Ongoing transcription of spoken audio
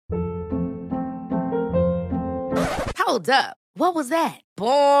Hold up. What was that?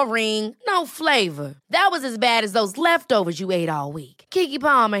 Boring. No flavor. That was as bad as those leftovers you ate all week. Keke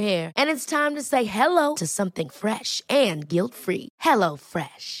Palmer here, and it's time to say hello to something fresh and guilt-free. Hello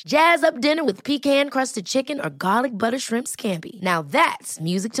Fresh. Jazz up dinner with pecan-crusted chicken or garlic butter shrimp scampi. Now that's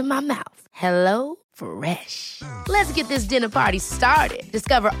music to my mouth. Hello Fresh. Let's get this dinner party started.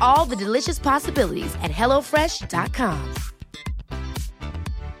 Discover all the delicious possibilities at hellofresh.com.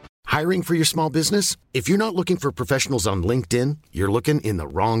 Hiring for your small business? If you're not looking for professionals on LinkedIn, you're looking in the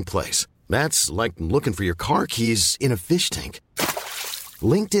wrong place. That's like looking for your car keys in a fish tank.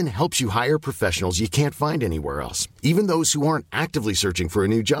 LinkedIn helps you hire professionals you can't find anywhere else, even those who aren't actively searching for a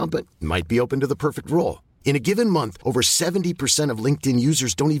new job but might be open to the perfect role. In a given month, over 70% of LinkedIn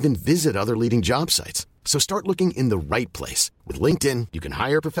users don't even visit other leading job sites. So start looking in the right place. With LinkedIn, you can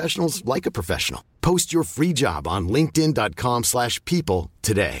hire professionals like a professional. Post your free job on linkedin.com/people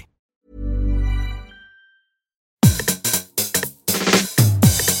today.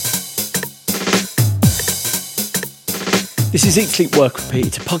 This is Eat, Sleep, Work, Repeat.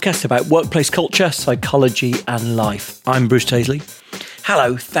 It's a podcast about workplace culture, psychology and life. I'm Bruce Daisley.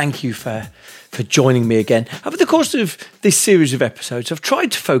 Hello, thank you for joining me again. Over the course of this series of episodes, I've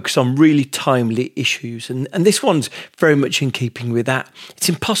tried to focus on really timely issues, and this one's very much in keeping with that. It's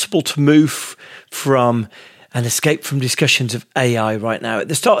impossible to move from and escape from discussions of AI right now. At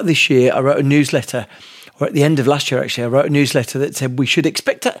the start of this year, I wrote a newsletter, or at the end of last year actually, I wrote a newsletter that said we should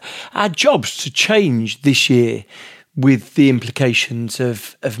expect our jobs to change this year with the implications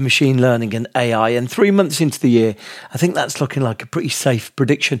of machine learning and AI. And 3 months into the year, I think that's looking like a pretty safe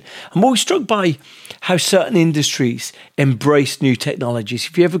prediction. I'm always struck by how certain industries embrace new technologies.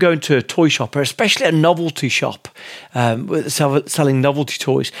 If you ever go into a toy shop, or especially a novelty shop selling novelty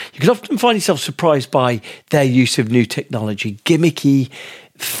toys, you can often find yourself surprised by their use of new technology, gimmicky,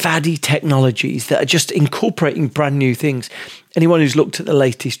 faddy technologies that are just incorporating brand new things. Anyone who's looked at the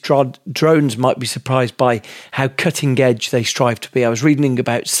latest drones might be surprised by how cutting edge they strive to be. I was reading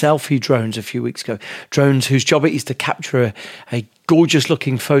about selfie drones a few weeks ago, drones whose job it is to capture a gorgeous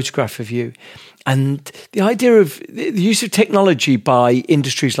looking photograph of you. And the idea of the use of technology by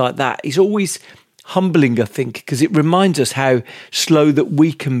industries like that is always humbling, I think, because it reminds us how slow that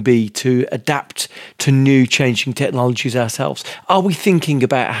we can be to adapt to new changing technologies ourselves. Are we thinking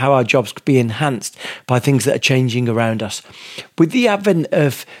about how our jobs could be enhanced by things that are changing around us? With the advent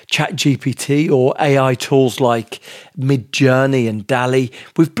of ChatGPT or AI tools like Midjourney and DALL-E,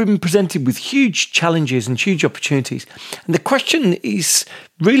 we've been presented with huge challenges and huge opportunities. And the question is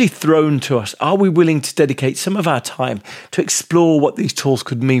really thrown to us. Are we willing to dedicate some of our time to explore what these tools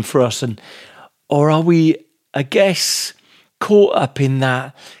could mean for us? Or are we, I guess, caught up in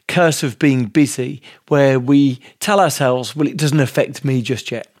that curse of being busy where we tell ourselves, well, it doesn't affect me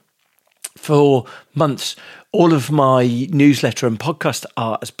just yet? For months, all of my newsletter and podcast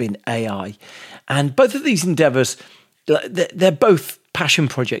art has been AI. And both of these endeavours, they're both passion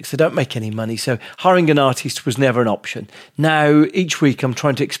projects. They don't make any money. So hiring an artist was never an option. Now, each week I'm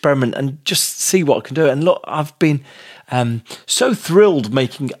trying to experiment and just see what I can do. And look, I've been so thrilled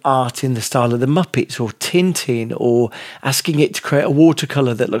making art in the style of the Muppets or Tintin, or asking it to create a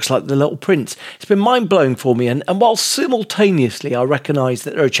watercolour that looks like the Little Prince. It's been mind-blowing for me. And while simultaneously I recognise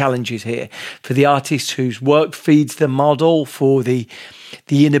that there are challenges here for the artist whose work feeds the model, for the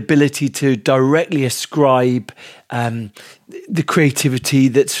inability to directly ascribe the creativity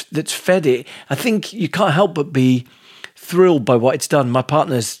that's fed it, I think you can't help but be thrilled by what it's done. My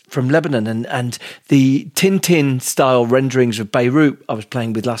partner's from Lebanon, and the Tintin style renderings of Beirut I was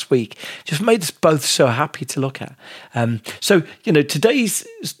playing with last week just made us both so happy to look at. So, today's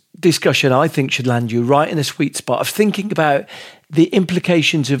discussion, I think, should land you right in a sweet spot of thinking about the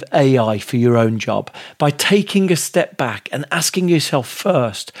implications of AI for your own job by taking a step back and asking yourself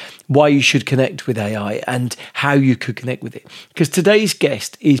first why you should connect with AI and how you could connect with it. Because today's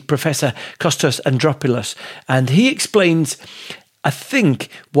guest is Professor Kostas Andropoulos, and he explains, I think,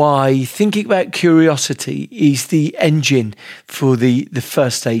 why thinking about curiosity is the engine for the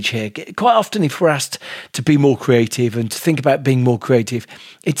first stage here. Quite often, if we're asked to be more creative and to think about being more creative,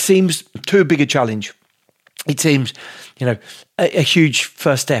 it seems too big a challenge. It seems, a huge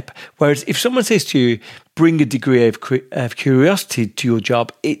first step. Whereas if someone says to you, bring a degree of curiosity to your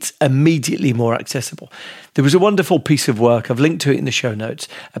job, it's immediately more accessible. There was a wonderful piece of work, I've linked to it in the show notes,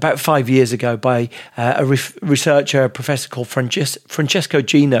 about 5 years ago by a researcher, a professor called Francesco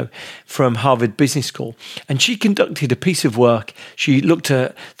Gino from Harvard Business School. And she conducted a piece of work. She looked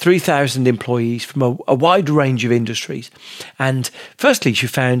at 3,000 employees from a wide range of industries. And firstly, she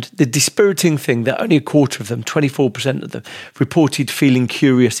found the dispiriting thing that only a quarter of them, 24% of them, reported feeling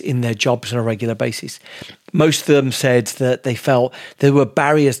curious in their jobs on a regular basis. Most of them said that they felt there were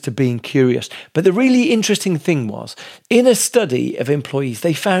barriers to being curious. But the really interesting thing was, in a study of employees,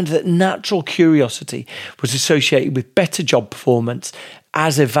 they found that natural curiosity was associated with better job performance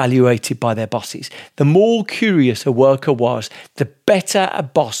as evaluated by their bosses. The more curious a worker was, the better a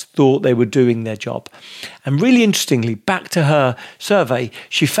boss thought they were doing their job. And really interestingly, back to her survey,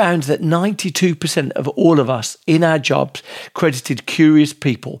 she found that 92% of all of us in our jobs credited curious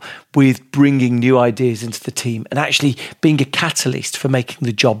people with bringing new ideas into the team and actually being a catalyst for making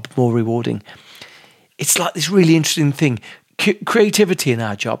the job more rewarding. It's like this really interesting thing. Creativity in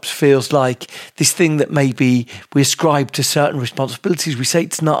our jobs feels like this thing that maybe we ascribe to certain responsibilities. We say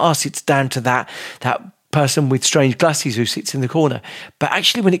it's not us, it's down to that person with strange glasses who sits in the corner. But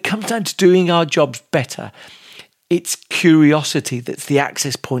actually, when it comes down to doing our jobs better, it's curiosity that's the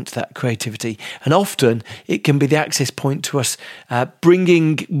access point to that creativity. And often it can be the access point to us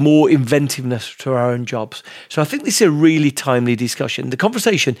bringing more inventiveness to our own jobs. So I think this is a really timely discussion. The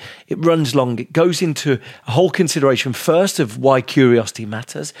conversation, it runs long. It goes into a whole consideration first of why curiosity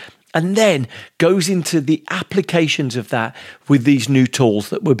matters, and then goes into the applications of that with these new tools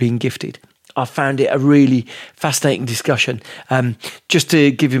that we're being gifted. I found it a really fascinating discussion. Just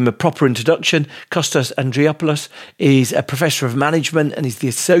to give him a proper introduction, Kostas Andriopoulos is a professor of management and is the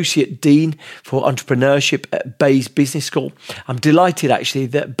Associate Dean for Entrepreneurship at Bayes Business School. I'm delighted, actually,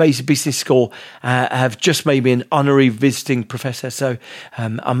 that Bayes Business School have just made me an honorary visiting professor. So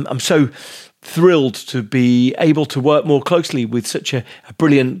I'm so thrilled to be able to work more closely with such a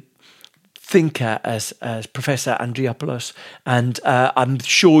brilliant thinker as Professor Andriopoulos, and I'm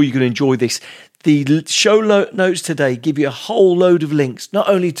sure you're going to enjoy this. The show notes today give you a whole load of links, not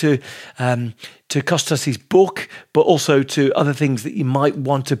only to Kostas' book, but also to other things that you might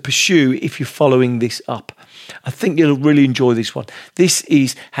want to pursue if you're following this up. I think you'll really enjoy this one. This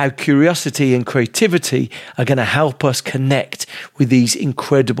is how curiosity and creativity are going to help us connect with these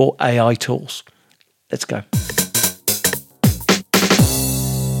incredible AI tools. Let's go.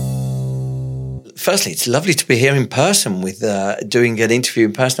 Firstly, it's lovely to be here in person with doing an interview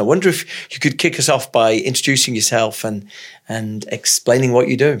in person. I wonder if you could kick us off by introducing yourself and explaining what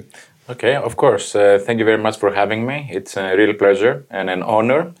you do. Okay, of course. Thank you very much for having me. It's a real pleasure and an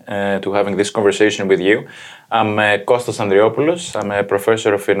honor to having this conversation with you. I'm Kostas Andriopoulos. I'm a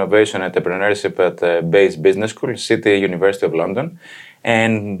professor of innovation and entrepreneurship at Bayes Business School, City University of London.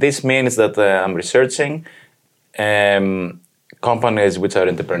 And this means that I'm researching companies which are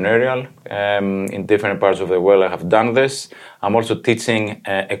entrepreneurial in different parts of the world. I have done this. I'm also teaching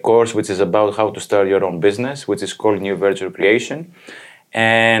a course which is about how to start your own business, which is called New Virtue Creation.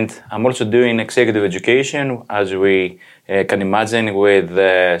 And I'm also doing executive education, as we can imagine, with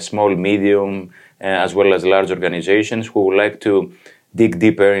small, medium, as well as large organizations who would like to dig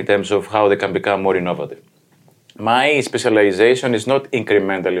deeper in terms of how they can become more innovative. My specialization is not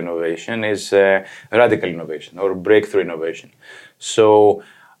incremental innovation, it's radical innovation or breakthrough innovation. So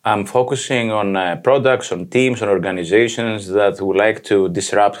I'm focusing on products, on teams, on organizations that would like to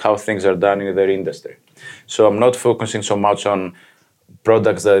disrupt how things are done in their industry. So I'm not focusing so much on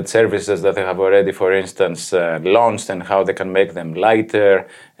products, services that they have already, for instance, launched and how they can make them lighter,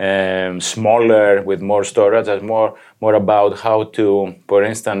 smaller, with more storage. It's more about how to, for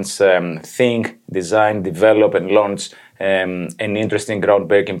instance, think, design, develop, and launch an interesting,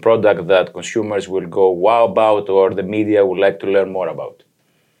 groundbreaking product that consumers will go wow about, or the media would like to learn more about.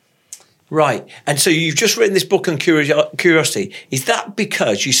 Right. And so you've just written this book on curiosity. Is that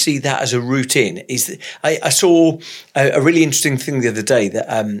because you see that as a route in? I saw a really interesting thing the other day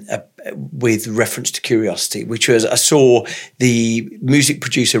that with reference to curiosity, which was I saw the music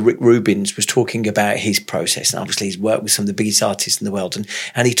producer Rick Rubin was talking about his process. And obviously he's worked with some of the biggest artists in the world.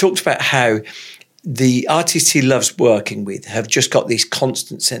 And he talked about how the artists he loves working with have just got this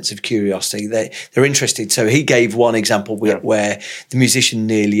constant sense of curiosity. They're interested. So he gave one example where the musician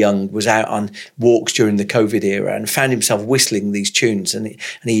Neil Young was out on walks during the COVID era and found himself whistling these tunes, and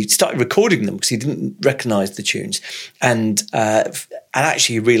he started recording them because he didn't recognise the tunes, and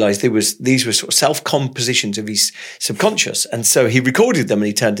actually he realised these were sort of self-compositions of his subconscious, and so he recorded them and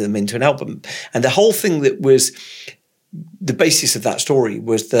he turned them into an album. And the whole thing that was the basis of that story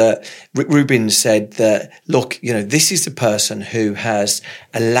was that Rick Rubin said that, look, this is the person who has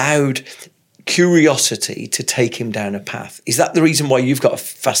allowed curiosity to take him down a path. Is that the reason why you've got a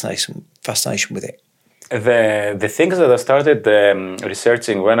fascination with it? The things that I started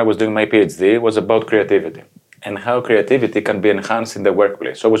researching when I was doing my PhD was about creativity and how creativity can be enhanced in the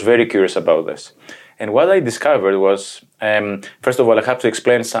workplace. So I was very curious about this. And what I discovered was, first of all, I have to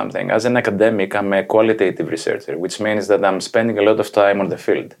explain something. As an academic, I'm a qualitative researcher, which means that I'm spending a lot of time on the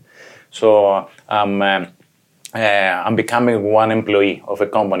field. So I'm I'm becoming one employee of a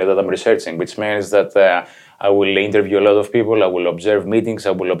company that I'm researching, which means that I will interview a lot of people, I will observe meetings,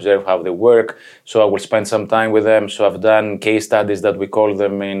 I will observe how they work, so I will spend some time with them. So I've done case studies that we call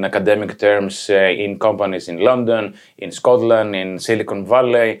them in academic terms in companies in London, in Scotland, in Silicon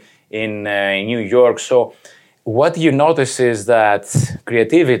Valley, in New York. So what you notice is that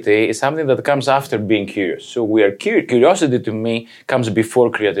creativity is something that comes after being curious. So we are curiosity to me comes before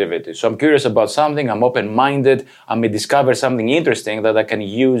creativity. So I'm curious about something, I'm open-minded, I may discover something interesting that I can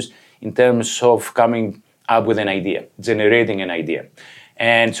use in terms of coming up with an idea, generating an idea.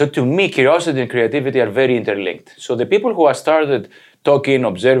 And so to me, curiosity and creativity are very interlinked. So the people who have started talking,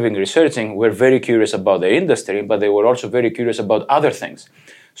 observing, researching were very curious about their industry, but they were also very curious about other things.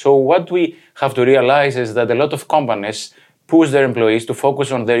 So what we have to realize is that a lot of companies push their employees to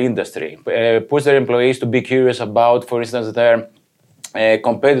focus on their industry, push their employees to be curious about, for instance, their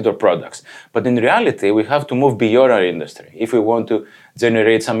competitor products. But in reality, we have to move beyond our industry if we want to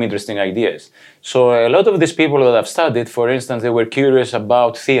generate some interesting ideas. So a lot of these people that I've studied, for instance, they were curious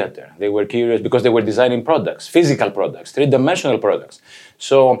about theater. They were curious because they were designing products, physical products, three-dimensional products.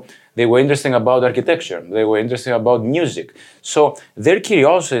 So they were interested about architecture. They were interested about music. So their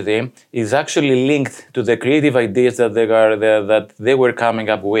curiosity is actually linked to the creative ideas that they were coming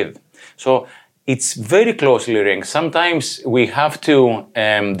up with. So it's very closely linked. Sometimes we have to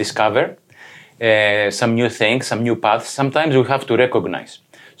discover some new things, some new paths. Sometimes we have to recognize.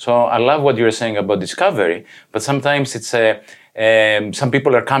 So I love what you're saying about discovery, but sometimes it's some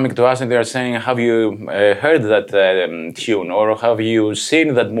people are coming to us and they are saying, have you heard that tune, or have you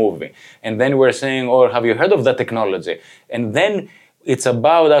seen that movie? And then we're saying, or have you heard of that technology? And then it's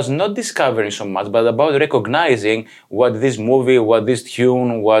about us not discovering so much, but about recognizing what this movie, what this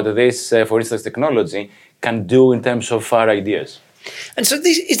tune, what this, for instance, technology can do in terms of our ideas. And so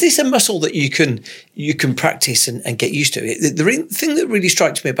is this a muscle that you can practice and get used to? The thing that really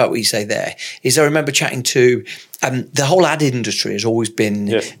strikes me about what you say there is I remember chatting to the whole ad industry has always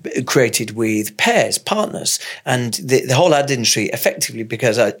been created with pairs, partners, and the whole ad industry effectively,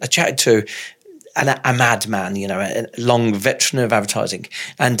 because I chatted to a madman, a long veteran of advertising.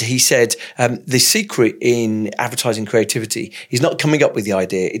 And he said the secret in advertising creativity is not coming up with the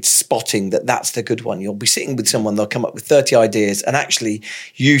idea, it's spotting that's the good one. You'll be sitting with someone, they'll come up with 30 ideas, and actually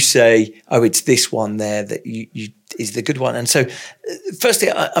you say, oh, it's this one there that you is the good one. And so firstly,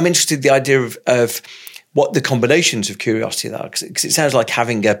 I'm interested in the idea of what the combinations of curiosity are, because it sounds like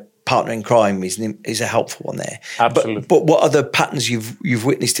having a partner in crime is a helpful one there. Absolutely. But what other patterns you've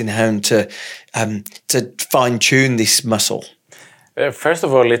witnessed in how to fine tune this muscle? First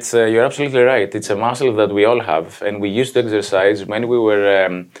of all, you're absolutely right. It's a muscle that we all have, and we used to exercise when we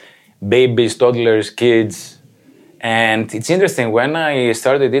were babies, toddlers, kids. And it's interesting, when I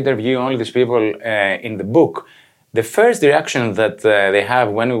started interviewing all these people in the book, the first reaction that they have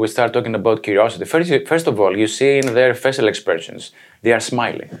when we start talking about curiosity, first of all, you see in their facial expressions, they are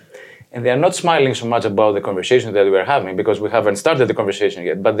smiling. And they are not smiling so much about the conversation that we are having, because we haven't started the conversation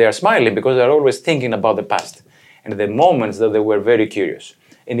yet, but they are smiling because they are always thinking about the past and the moments that they were very curious.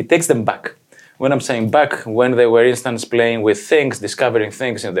 And it takes them back. When I'm saying back, when they were, instance, playing with things, discovering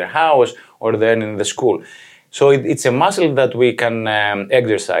things in their house or then in the school. So it's a muscle that we can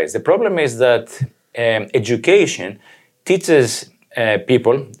exercise. The problem is that education teaches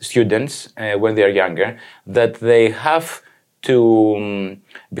people, students, when they are younger, that they have to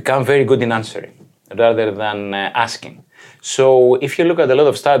become very good in answering rather than asking. So if you look at a lot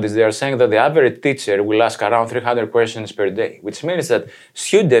of studies, they are saying that the average teacher will ask around 300 questions per day, which means that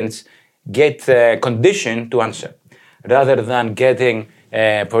students get conditioned to answer rather than getting,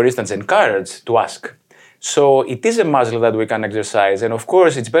 for instance, encouraged to ask. So it is a muscle that we can exercise, and of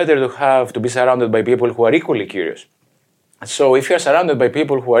course it's better to be surrounded by people who are equally curious. So if you're surrounded by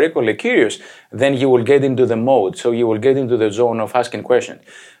people who are equally curious, then you will get into the mode, so you will get into the zone of asking questions.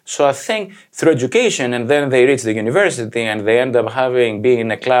 So I think through education, and then they reach the university and they end up being in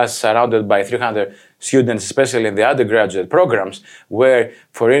a class surrounded by 300 students, especially in the undergraduate programs, where,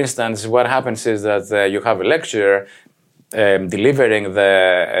 for instance, what happens is that you have a lecturer delivering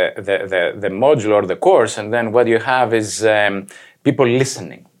the module or the course, and then what you have is people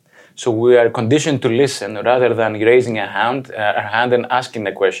listening. So we are conditioned to listen rather than raising a hand and asking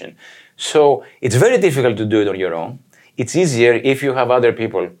a question. So it's very difficult to do it on your own. It's easier if you have other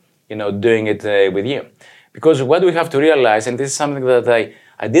people, doing it with you. Because what we have to realize, and this is something that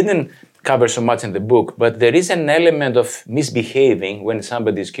I didn't cover so much in the book, but there is an element of misbehaving when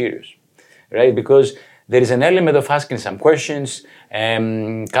somebody is curious, right? Because there is an element of asking some questions,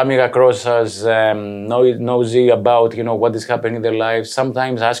 coming across as nosy about, what is happening in their lives,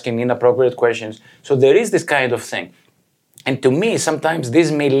 sometimes asking inappropriate questions. So there is this kind of thing. And to me, sometimes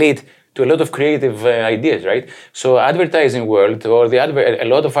this may lead to a lot of creative ideas, right? So advertising world or a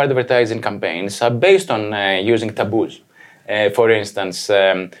lot of advertising campaigns are based on using taboos. For instance,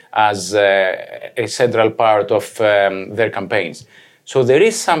 as a central part of their campaigns. So there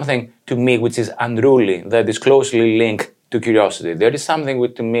is something to me which is unruly that is closely linked to curiosity. There is something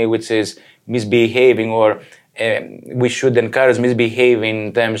to me which is misbehaving, or we should encourage misbehaving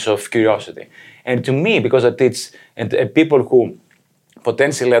in terms of curiosity. And to me, because I teach people who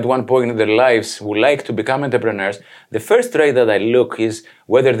potentially at one point in their lives would like to become entrepreneurs, the first trait that I look is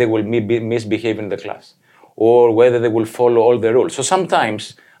whether they will misbehave in the class or whether they will follow all the rules. So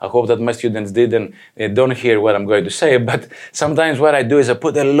sometimes, I hope that my students don't hear what I'm going to say, but sometimes what I do is I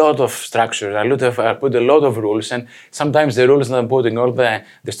put a lot of structures, I put a lot of rules, and sometimes the rules that I'm putting, or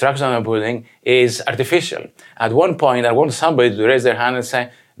the structure that I'm putting is artificial. At one point, I want somebody to raise their hand and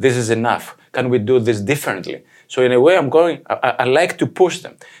say, this is enough. Can we do this differently? So in a way, I like to push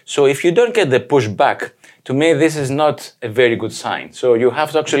them. So if you don't get the pushback, to me, this is not a very good sign. So you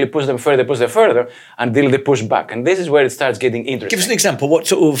have to actually push them further until they push back. And this is where it starts getting interesting. Give us an example. What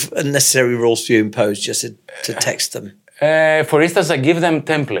sort of unnecessary rules do you impose just to text them? For instance, I give them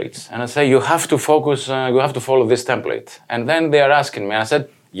templates. And I say, you have to focus, you have to follow this template. And then they are asking me. And I said,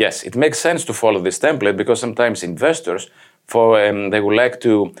 yes, it makes sense to follow this template because sometimes investors, they would like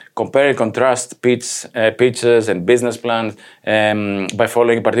to compare and contrast pitches and business plans by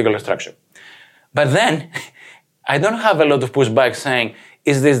following a particular structure. But then, I don't have a lot of pushback saying,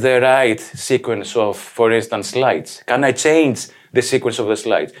 is this the right sequence of, for instance, slides? Can I change the sequence of the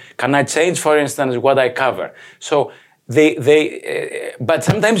slides? Can I change, for instance, what I cover? So, but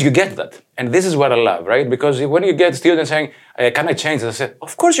sometimes you get that. And this is what I love, right? Because when you get students saying, can I change? I say,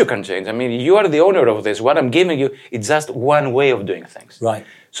 of course you can change. I mean, you are the owner of this. What I'm giving you, it's just one way of doing things. Right.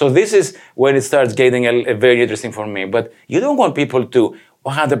 So this is when it starts getting a very interesting for me. But you don't want people to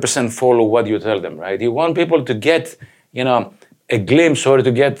 100% follow what you tell them, right? You want people to get, a glimpse or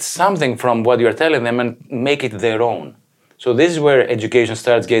to get something from what you're telling them and make it their own. So this is where education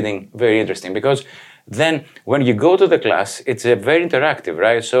starts getting very interesting, because then when you go to the class, it's a very interactive,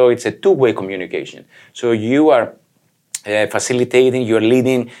 right? So it's a two-way communication. So you are facilitating, you're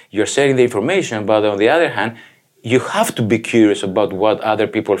leading, you're sharing the information, but on the other hand, you have to be curious about what other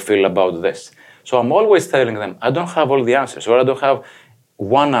people feel about this. So I'm always telling them, I don't have all the answers, or I don't have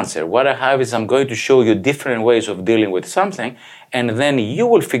one answer. What I have is I'm going to show you different ways of dealing with something, and then you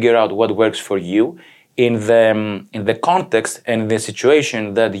will figure out what works for you in the context and the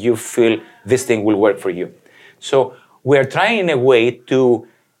situation that you feel this thing will work for you. So we're trying in a way to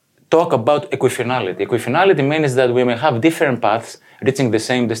talk about equifinality. Equifinality means that we may have different paths reaching the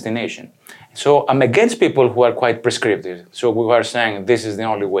same destination. So I'm against people who are quite prescriptive. So who are saying this is the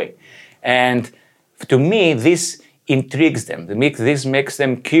only way. And to me, this intrigues them. This makes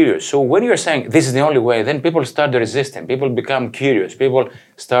them curious. So when you're saying this is the only way, then people start resisting. People become curious. People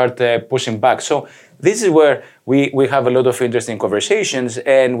start pushing back. So this is where we have a lot of interesting conversations,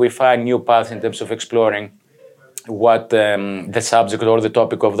 and we find new paths in terms of exploring what the subject or the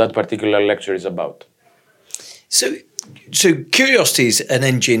topic of that particular lecture is about. So curiosity is an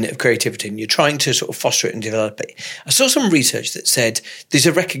engine of creativity, and you're trying to sort of foster it and develop it. I saw some research that said there's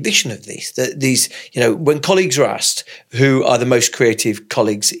a recognition of this, that these, when colleagues are asked who are the most creative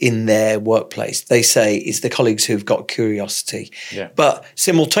colleagues in their workplace, they say it's the colleagues who've got curiosity. Yeah. But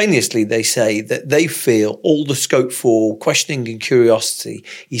simultaneously, they say that they feel all the scope for questioning and curiosity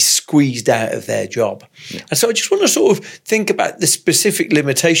is squeezed out of their job. Yeah. And so I just want to sort of think about the specific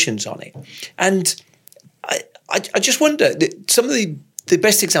limitations on it. And I just wonder that some of the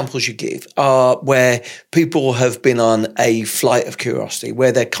best examples you give are where people have been on a flight of curiosity,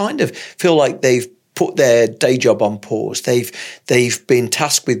 where they kind of feel like they've put their day job on pause. They've been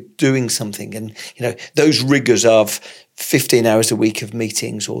tasked with doing something, and those rigors of 15 hours a week of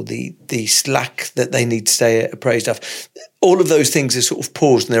meetings, or the slack that they need to stay appraised of, all of those things are sort of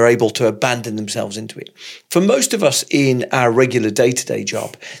paused, and they're able to abandon themselves into it. For most of us in our regular day-to-day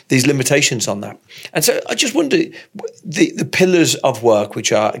job, there's limitations on that. And so I just wonder, the pillars of work,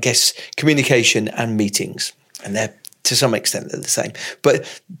 which are, I guess, communication and meetings, and they're to some extent they're the same,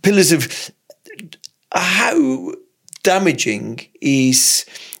 but pillars of how damaging is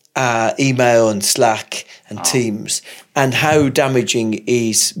email and Slack and Teams, and how damaging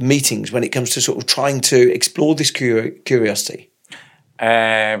is meetings when it comes to sort of trying to explore this curiosity?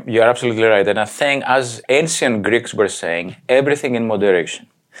 You're absolutely right. And I think, as ancient Greeks were saying, everything in moderation.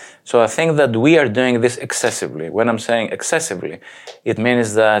 So I think that we are doing this excessively. When I'm saying excessively, it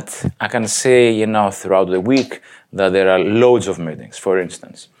means that I can say, throughout the week that there are loads of meetings, for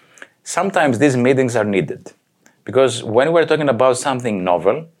instance. Sometimes these meetings are needed because when we're talking about something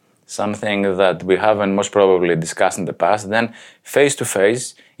novel, something that we haven't most probably discussed in the past, then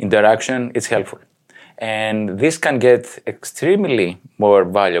face-to-face interaction is helpful. And this can get extremely more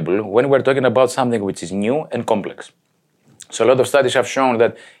valuable when we're talking about something which is new and complex. So a lot of studies have shown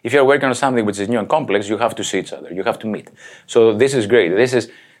that if you're working on something which is new and complex, you have to see each other, you have to meet. So this is great. This is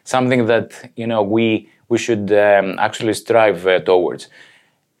something that we should actually strive towards.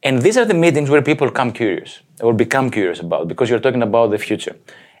 And these are the meetings where people become curious about, because you're talking about the future.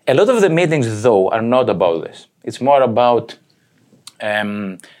 A lot of the meetings, though, are not about this. It's more about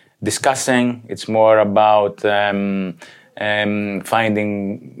discussing. It's more about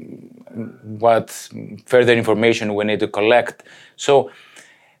finding what further information we need to collect. So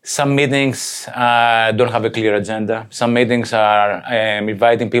some meetings don't have a clear agenda. Some meetings are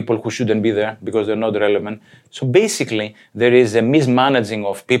inviting people who shouldn't be there because they're not relevant. So basically, there is a mismanaging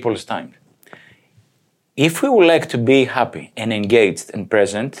of people's time. If we would like to be happy and engaged and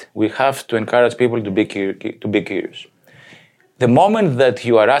present, we have to encourage people to be curious. The moment that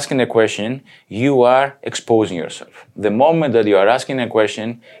you are asking a question, you are exposing yourself. The moment that you are asking a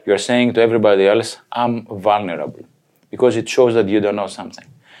question, you are saying to everybody else, I'm vulnerable, because it shows that you don't know something.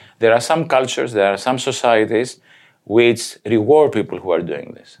 There are some cultures, there are some societies which reward people who are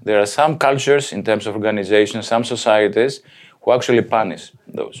doing this. There are some cultures in terms of organization, some societies who actually punish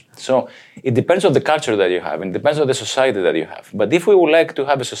those. So it depends on the culture that you have, and it depends on the society that you have. But if we would like to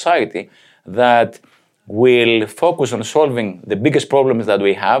have a society that will focus on solving the biggest problems that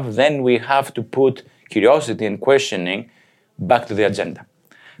we have, then we have to put curiosity and questioning back to the agenda.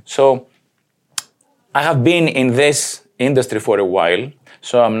 So I have been in this industry for a while,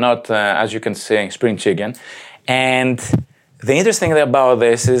 so I'm not, as you can say, spring chicken. And the interesting thing about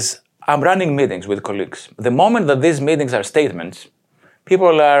this is I'm running meetings with colleagues. The moment that these meetings are statements,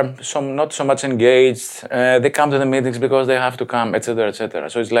 people are not so much engaged. They come to the meetings because they have to come, etc., etc.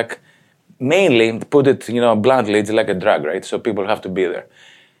 So it's like, mainly, put it bluntly, it's like a drug, right? So people have to be there.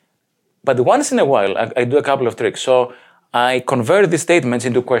 But once in a while, I do a couple of tricks. So I convert these statements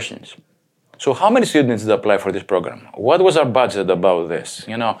into questions. So how many students did apply for this program? What was our budget about this?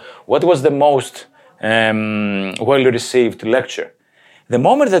 What was the most well-received lecture? The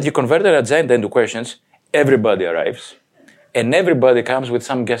moment that you convert the agenda into questions, everybody arrives, and everybody comes with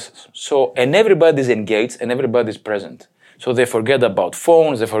some guesses. And everybody is engaged, and everybody is present. So they forget about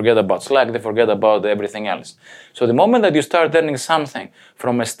phones, they forget about Slack, they forget about everything else. So the moment that you start learning something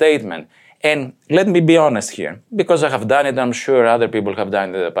from a statement, and let me be honest here, because I have done it, I'm sure other people have done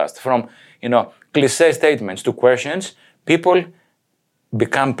it in the past, from cliche statements to questions, people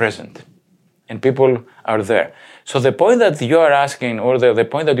become present, and people are there. So the point that you are asking, or the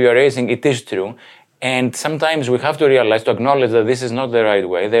point that you are raising, it is true, and sometimes we have to realize, to acknowledge that this is not the right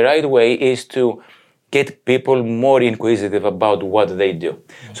way. The right way is to get people more inquisitive about what they do.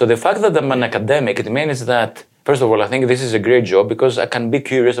 So the fact that I'm an academic, it means that, first of all, I think this is a great job because I can be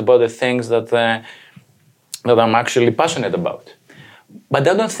curious about the things that I'm actually passionate about. But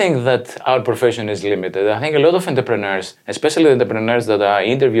I don't think that our profession is limited. I think a lot of entrepreneurs, especially the entrepreneurs that I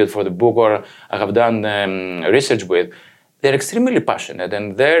interviewed for the book or I have done research with, they're extremely passionate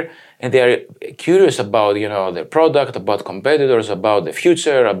and they are curious about their product, about competitors, about the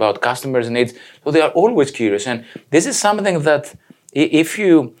future, about customers' needs. So they are always curious, and this is something that if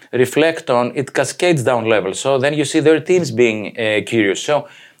you reflect on, it cascades down levels. So then you see their teams being curious. So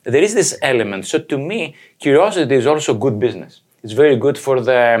there is this element. So to me, curiosity is also good business. It's very good for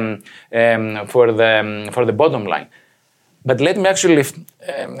the bottom line. But let me actually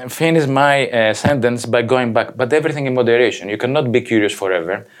finish my sentence by going back. But everything in moderation. You cannot be curious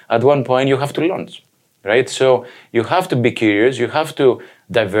forever. At one point, you have to launch, right? So you have to be curious. You have to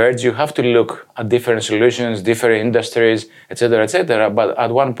diverge. You have to look at different solutions, different industries, etc., etc. But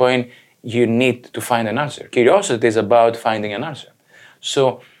at one point, you need to find an answer. Curiosity is about finding an answer.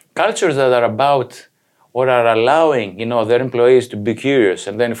 So cultures that are about or are allowing, their employees to be curious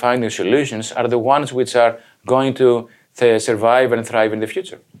and then finding solutions are the ones which are going to survive and thrive in the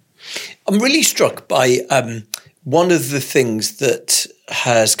future. I'm really struck by one of the things that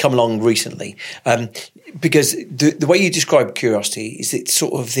has come along recently, because the way you describe curiosity is it's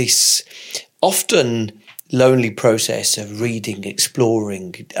sort of this often lonely process of reading,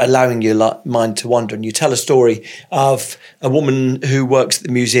 exploring, allowing your mind to wander. And you tell a story of a woman who works at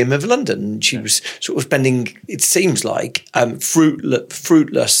the Museum of London. She was sort of spending, it seems like,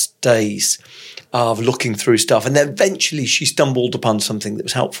 fruitless days of looking through stuff. And then eventually she stumbled upon something that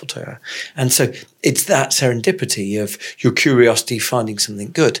was helpful to her. And so it's that serendipity of your curiosity finding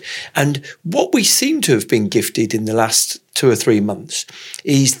something good. And what we seem to have been gifted in the last 2 or 3 months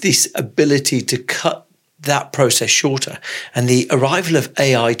is this ability to cut that process shorter, and the arrival of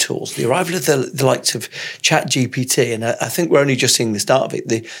AI tools, the arrival of the likes of ChatGPT, and I think we're only just seeing the start of it.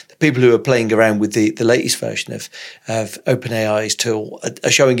 The people who are playing around with the latest version of OpenAI's tool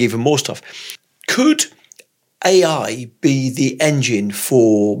are showing even more stuff. Could AI be the engine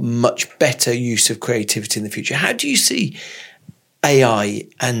for much better use of creativity in the future? How do you see AI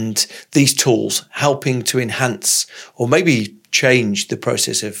and these tools helping to enhance or maybe change the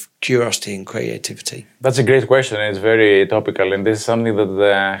process of curiosity and creativity? That's a great question. It's very topical, and this is something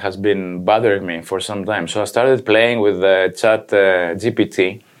that has been bothering me for some time. So I started playing with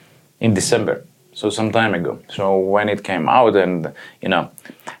ChatGPT in December, so some time ago. So when it came out,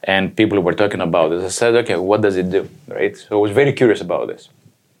 and people were talking about this, I said, okay, what does it do, right? So I was very curious about this,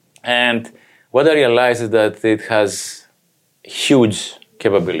 and what I realized is that it has huge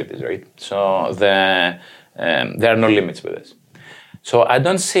capabilities, right? So there are no limits with this. So I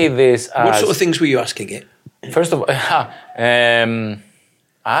don't see this as... What sort of things were you asking it? First of all,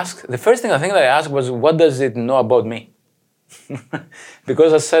 the first thing I think that I asked was, what does it know about me?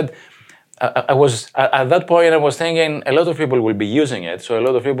 Because I said, I was at that point I was thinking a lot of people will be using it, so a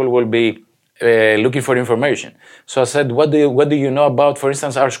lot of people will be looking for information. So I said, what do you know about, for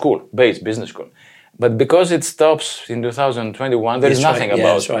instance, our school, BASE Business School? But because it stops in 2021, there is nothing about it.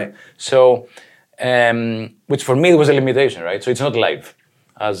 That's right. So, which for me was a limitation, right? So it's not live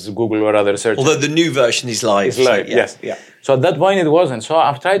as Google or other search. Although the new version is live. It's live, yes. Yeah. So at that point it wasn't. So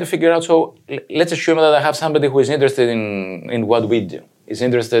I've tried to figure out, so let's assume that I have somebody who is interested in what we do, is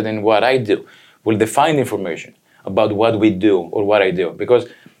interested in what I do, will they find information about what we do or what I do? Because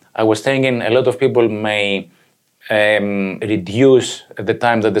I was thinking a lot of people may reduce the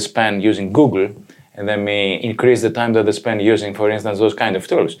time that they spend using Google, and they may increase the time that they spend using, for instance, those kind of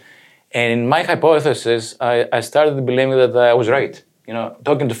tools. And in my hypothesis, I started believing that I was right.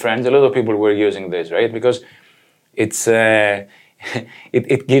 Talking to friends, a lot of people were using this, right? Because it's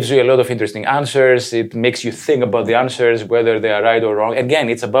it gives you a lot of interesting answers. It makes you think about the answers, whether they are right or wrong. Again,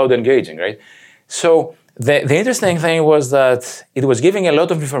 it's about engaging, right? So the interesting thing was that it was giving a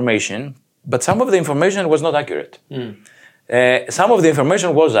lot of information, but some of the information was not accurate. Some of the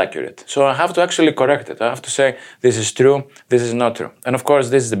information was accurate. So I have to actually correct it. I have to say, this is true, this is not true. And of course,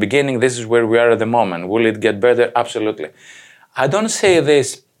 this is the beginning. This is where we are at the moment. Will it get better? Absolutely. I don't say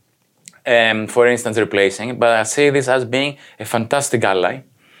this, for instance, replacing, but I say this as being a fantastic ally,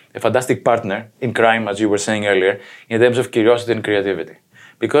 a fantastic partner in crime, as you were saying earlier, in terms of curiosity and creativity.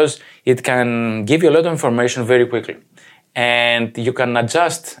 Because it can give you a lot of information very quickly. And you can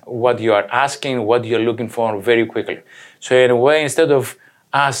adjust what you are asking, what you're looking for very quickly. So in a way, instead of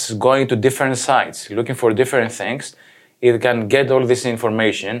us going to different sites, looking for different things, it can get all this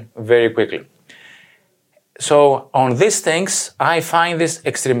information very quickly. So on these things, I find this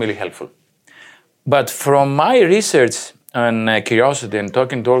extremely helpful. But from my research and curiosity and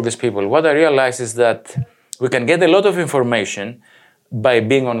talking to all these people, what I realized is that we can get a lot of information by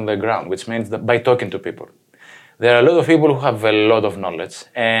being on the ground, which means that by talking to people. There are a lot of people who have a lot of knowledge,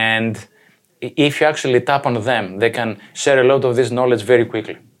 and if you actually tap on them, they can share a lot of this knowledge very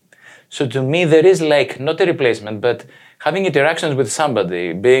quickly. So to me, there is like not a replacement, but having interactions with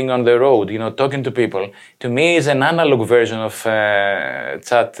somebody, being on the road, talking to people, to me is an analog version of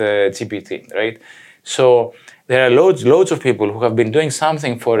ChatGPT, right? So there are loads of people who have been doing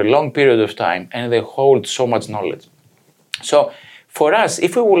something for a long period of time, and they hold so much knowledge. So for us,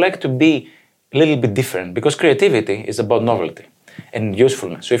 if we would like to be a little bit different, because creativity is about novelty and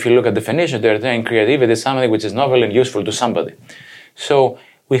usefulness. So if you look at definition, they're saying creativity is something which is novel and useful to somebody. So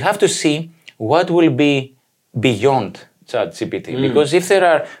we have to see what will be beyond ChatGPT. Because if there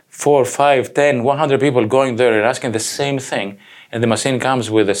are 4, 5, 10, 100 people going there and asking the same thing, and the machine comes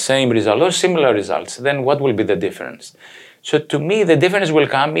with the same result or similar results, then what will be the difference? So to me, the difference will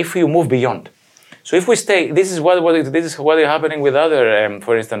come if you move beyond. So if we stay, this is what is happening with other,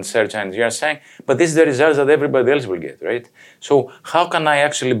 for instance, search engines. You are saying, but this is the results that everybody else will get, right? So how can I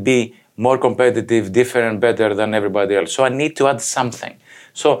actually be more competitive, different, better than everybody else? So I need to add something.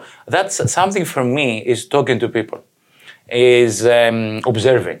 So that's something for me is talking to people, is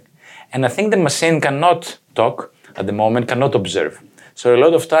observing. And I think the machine cannot talk at the moment, cannot observe. So a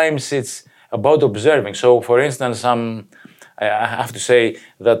lot of times it's about observing. So, for instance, I have to say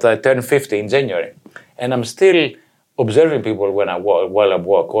that I turned 50 in January, and I'm still observing people when I walk, while I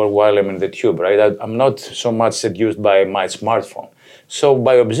walk, or while I'm in the tube, right? I'm not so much seduced by my smartphone. So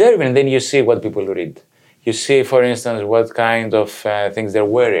by observing, then you see what people read. You see, for instance, what kind of things they're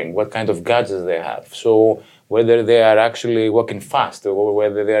wearing, what kind of gadgets they have. So whether they are actually walking fast or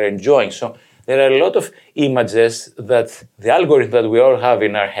whether they are enjoying. So there are a lot of images that the algorithm that we all have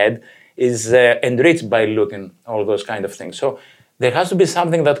in our head is enriched by looking all those kind of things. So there has to be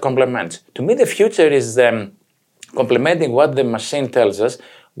something that complements. To me, the future is complementing what the machine tells us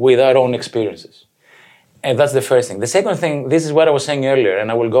with our own experiences. And that's the first thing. The second thing, this is what I was saying earlier, and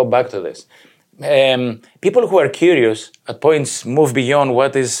I will go back to this. People who are curious at points move beyond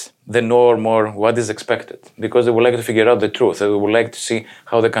what is the norm or what is expected, because they would like to figure out the truth. They would like to see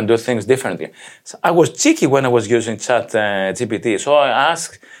how they can do things differently. So I was cheeky when I was using ChatGPT. So I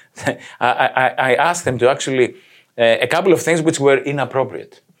asked them to actually a couple of things which were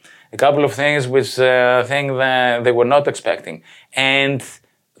inappropriate. A couple of things which things that they were not expecting. And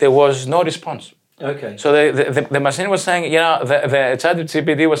there was no response. Okay. So the machine was saying, the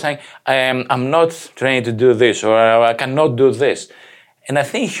ChatGPT was saying, I'm not trained to do this, or I cannot do this. And I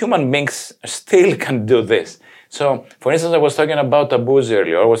think human beings still can do this. So, for instance, I was talking about taboos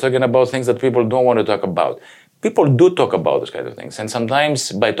earlier. I was talking about things that people don't want to talk about. People do talk about those kind of things. And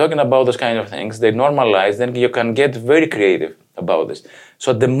sometimes by talking about those kind of things, they normalize, then you can get very creative about this.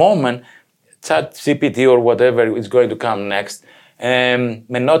 So at the moment, ChatGPT or whatever is going to come next may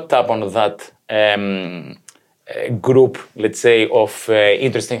not tap on that group, let's say, of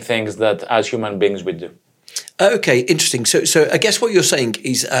interesting things that as human beings we do. Okay, interesting. So I guess what you're saying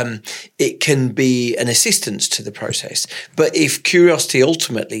is it can be an assistance to the process, but if curiosity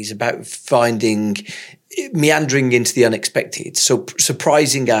ultimately is about meandering into the unexpected, so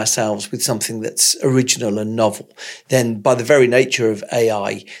surprising ourselves with something that's original and novel, then by the very nature of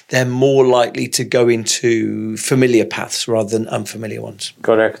AI, they're more likely to go into familiar paths rather than unfamiliar ones.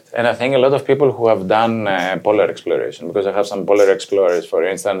 Correct. And I think a lot of people who have done polar exploration, because I have some polar explorers, for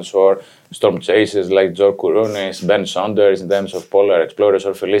instance, or storm chasers like George Kourounis, Ben Saunders in terms of polar explorers,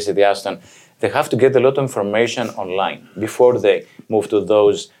 or Felicity Ashton, they have to get a lot of information online before they move to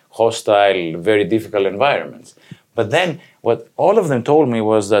those hostile, very difficult environments. But then what all of them told me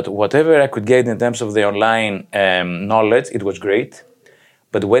was that whatever I could get in terms of the online knowledge, it was great.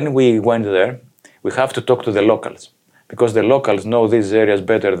 But when we went there, we have to talk to the locals, because the locals know these areas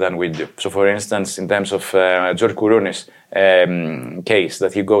better than we do. So for instance, in terms of George Kourounis' case,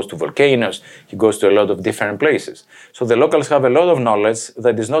 that he goes to volcanoes, he goes to a lot of different places. So the locals have a lot of knowledge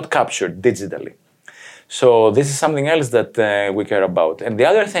that is not captured digitally. So this is something else that we care about. And the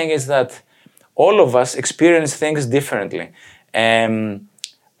other thing is that all of us experience things differently.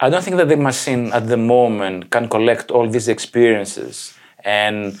 I don't think that the machine at the moment can collect all these experiences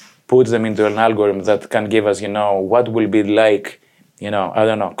and put them into an algorithm that can give us, what will be like,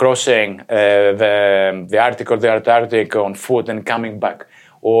 crossing the Arctic or the Antarctic on foot and coming back,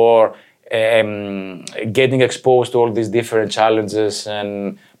 or getting exposed to all these different challenges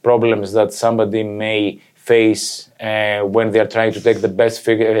and problems that somebody may face when they are trying to take the best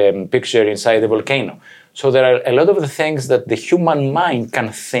picture inside the volcano. So there are a lot of the things that the human mind can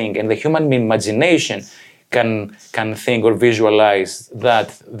think and the human imagination can think or visualize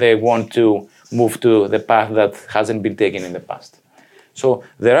that they want to move to the path that hasn't been taken in the past. So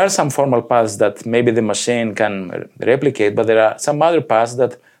there are some formal paths that maybe the machine can replicate, but there are some other paths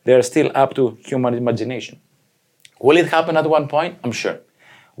that they are still up to human imagination. Will it happen at one point? I'm sure.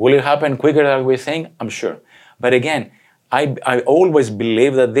 Will it happen quicker than we think? I'm sure. But again, I always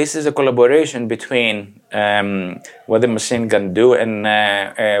believe that this is a collaboration between what the machine can do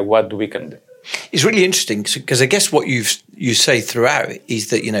and what we can do. It's really interesting because I guess what you say throughout is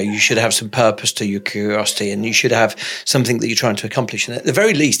that, you should have some purpose to your curiosity and you should have something that you're trying to accomplish. And at the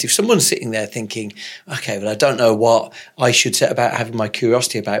very least, if someone's sitting there thinking, okay, well, I don't know what I should set about having my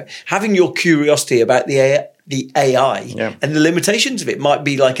curiosity about, having your curiosity about the AI and the limitations of it might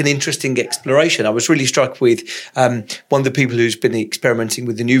be like an interesting exploration. I was really struck with one of the people who's been experimenting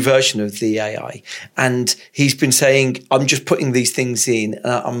with the new version of the AI, and he's been saying, I'm just putting these things in, and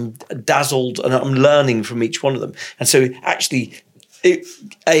I'm dazzled and I'm learning from each one of them. And so actually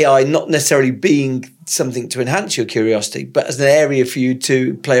AI not necessarily being something to enhance your curiosity, but as an area for you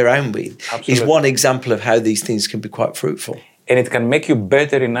to play around with is one example of how these things can be quite fruitful. And it can make you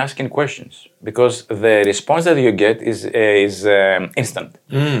better in asking questions, because the response that you get is instant.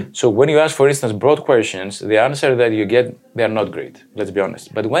 So when you ask, for instance, broad questions, the answer that you get, they are not great, let's be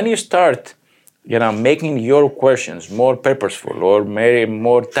honest. But when you start, making your questions more purposeful or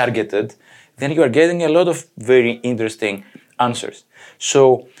more targeted, then you are getting a lot of very interesting answers.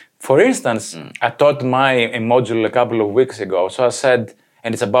 So, for instance, I taught a module a couple of weeks ago. So I said,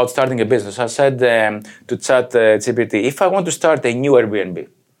 and it's about starting a business. I said to ChatGPT, if I want to start a new Airbnb,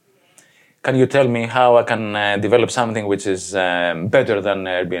 can you tell me how I can develop something which is better than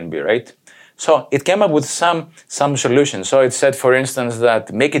Airbnb, right? So it came up with some solutions. So it said, for instance,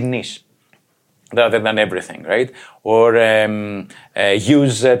 that make it niche rather than everything, right? Or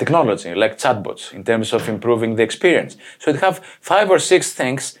use technology like chatbots in terms of improving the experience. So it have 5 or 6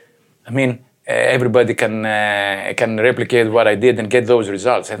 things. I mean, everybody can replicate what I did and get those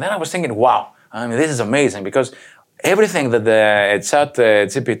results. And then I was thinking, wow, I mean, this is amazing because everything that the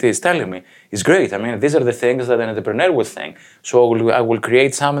ChatGPT is telling me is great. I mean, these are the things that an entrepreneur would think. So I will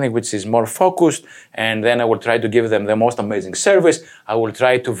create something which is more focused, and then I will try to give them the most amazing service. I will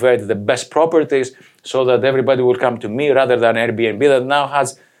try to vet the best properties so that everybody will come to me rather than Airbnb that now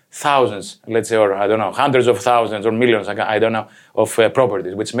has thousands, let's say, or I don't know, hundreds of thousands or millions, I don't know, of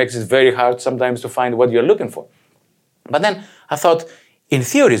properties, which makes it very hard sometimes to find what you're looking for. But then I thought, in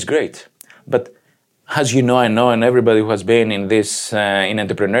theory, it's great. But as you know, I know, and everybody who has been in this, in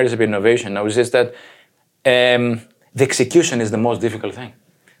entrepreneurship innovation knows is that the execution is the most difficult thing.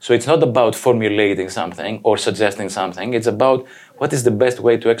 So it's not about formulating something or suggesting something. It's about what is the best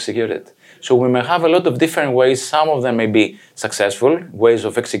way to execute it. So we may have a lot of different ways. Some of them may be successful, ways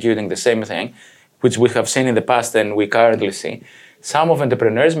of executing the same thing, which we have seen in the past and we currently see. Some of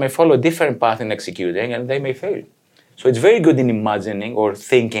entrepreneurs may follow a different path in executing and they may fail. So it's very good in imagining or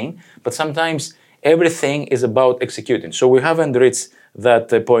thinking, but sometimes everything is about executing. So we haven't reached that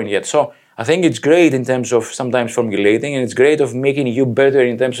point yet. So I think it's great in terms of sometimes formulating, and it's great of making you better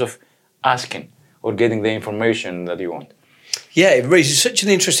in terms of asking or getting the information that you want. Yeah, it raises such an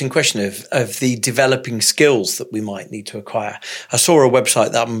interesting question of the developing skills that we might need to acquire. I saw a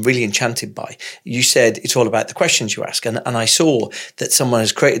website that I'm really enchanted by. You said it's all about the questions you ask. And I saw that someone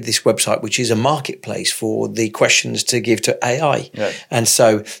has created this website, which is a marketplace for the questions to give to AI. Yes. And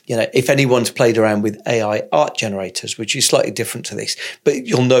so, if anyone's played around with AI art generators, which is slightly different to this, but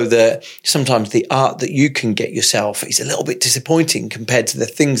you'll know that sometimes the art that you can get yourself is a little bit disappointing compared to the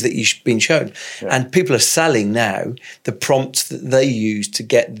things that you've been shown. Yeah. And people are selling now the prompts that they use to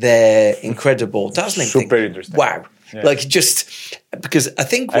get their incredible dazzling thing. Super interesting. Wow. Yeah. Like just because I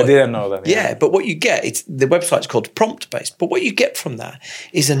think I didn't know that. Yeah, but what you get, the website's called prompt based, but what you get from that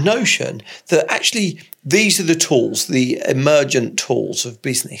is a notion that actually these are the tools, the emergent tools of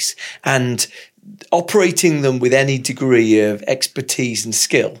business, and operating them with any degree of expertise and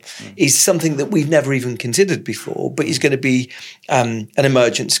skill is something that we've never even considered before, but is going to be an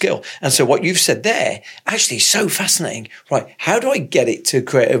emergent skill. And so what you've said there actually is so fascinating. Right, how do I get it to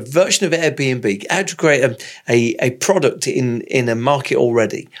create a version of Airbnb? How to create a product in a market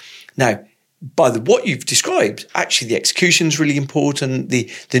already? Now, by what you've described, actually the execution is really important.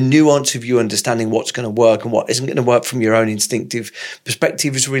 The nuance of you understanding what's going to work and what isn't going to work from your own instinctive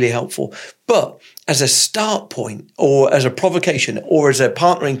perspective is really helpful. But as a start point, or as a provocation, or as a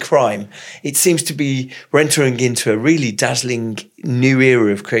partner in crime, it seems to be we're entering into a really dazzling new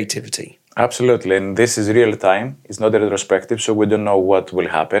era of creativity. Absolutely, and this is real time. It's not a retrospective, so we don't know what will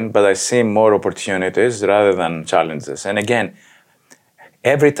happen. But I see more opportunities rather than challenges. And again,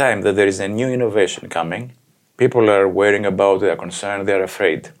 every time that there is a new innovation coming, people are worrying about it, they're concerned, they're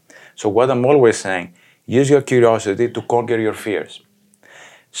afraid. So what I'm always saying, use your curiosity to conquer your fears.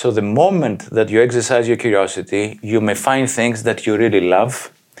 So the moment that you exercise your curiosity, you may find things that you really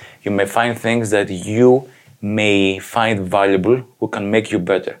love. You may find things that you may find valuable, who can make you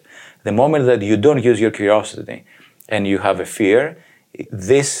better. The moment that you don't use your curiosity and you have a fear,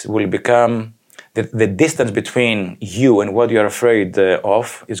 this will become the distance between you and what you're afraid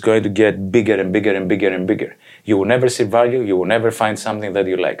of is going to get bigger and bigger and bigger and bigger. You will never see value. You will never find something that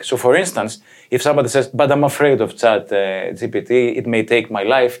you like. So, for instance, if somebody says, but I'm afraid of ChatGPT, it may take my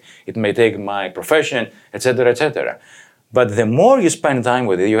life, it may take my profession, etc., etc. But the more you spend time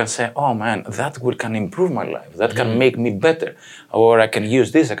with it, you can say, oh man, that can improve my life. That can make me better. Or I can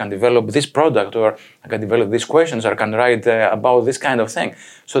use this, I can develop this product, or I can develop these questions, or I can write about this kind of thing.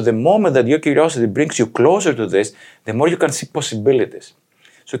 So the moment that your curiosity brings you closer to this, the more you can see possibilities.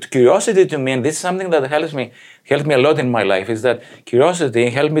 So curiosity to me, and this is something that helped me a lot in my life, is that curiosity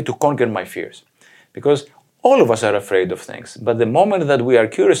helped me to conquer my fears. Because all of us are afraid of things, but the moment that we are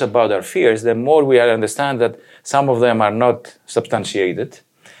curious about our fears, the more we understand that some of them are not substantiated,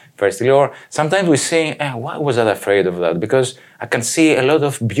 firstly, or sometimes we say, why was I afraid of that? Because I can see a lot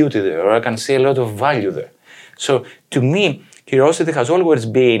of beauty there, or I can see a lot of value there. So to me, curiosity has always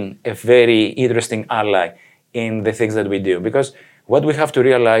been a very interesting ally in the things that we do, because what we have to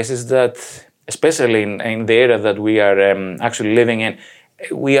realize is that especially in the era that we are actually living in,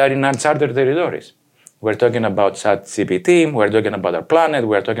 we are in uncharted territories. We're talking about ChatGPT, we're talking about our planet,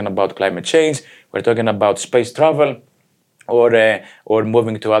 we're talking about climate change, we're talking about space travel, or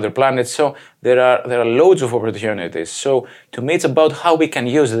moving to other planets. So there are loads of opportunities. So to me, it's about how we can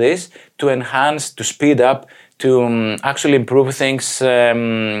use this to enhance, to speed up, to actually improve things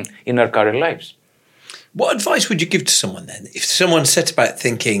in our current lives. What advice would you give to someone then? If someone set about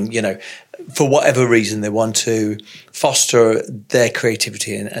thinking, for whatever reason they want to foster their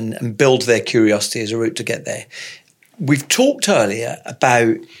creativity and build their curiosity as a route to get there. We've talked earlier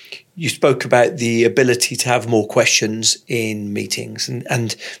about, you spoke about the ability to have more questions in meetings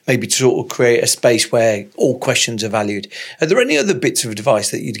and maybe to sort of create a space where all questions are valued. Are there any other bits of advice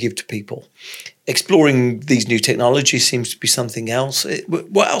that you'd give to people? Exploring these new technologies seems to be something else.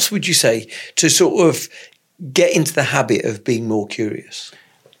 What else would you say to sort of get into the habit of being more curious?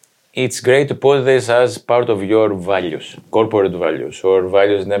 It's great to put this as part of your values, corporate values, or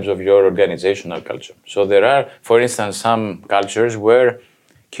values in terms of your organizational culture. So there are, for instance, some cultures where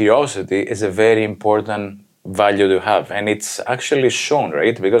curiosity is a very important value to have. And it's actually shown,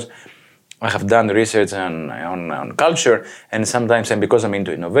 right? Because I have done research on culture, and sometimes, and because I'm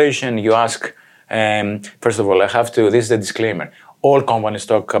into innovation, you ask, first of all, this is a disclaimer. All companies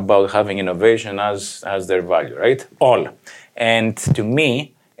talk about having innovation as their value, right? All. And to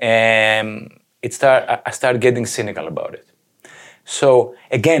me, I start getting cynical about it. So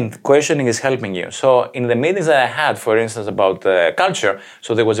again, questioning is helping you. So in the meetings that I had, for instance, about culture,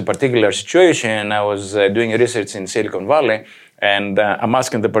 so there was a particular situation. I was doing research in Silicon Valley, and I'm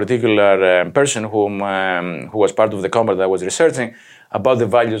asking the particular person who was part of the company that I was researching about the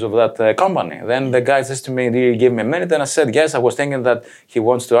values of that company. Then the guy says to me, "Do you give me a minute?" And I said, "Yes." I was thinking that he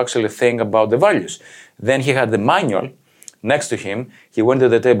wants to actually think about the values. Then he had the manual next to him. He went to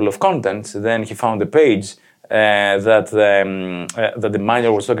the table of contents. Then he found the page that the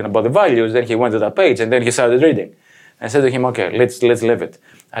manual was talking about the values. Then he went to that page, and then he started reading. I said to him, "Okay, let's leave it.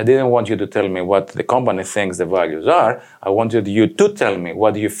 I didn't want you to tell me what the company thinks the values are. I wanted you to tell me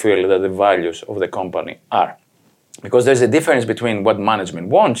what you feel that the values of the company are." Because there's a difference between what management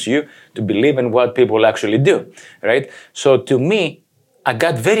wants you to believe and what people actually do, right? So to me, I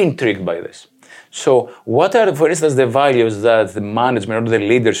got very intrigued by this. So what are, for instance, the values that the management or the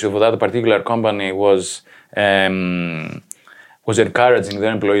leadership of that particular company was encouraging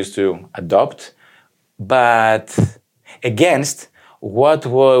their employees to adopt, but against what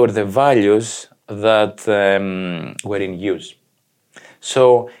were the values that were in use?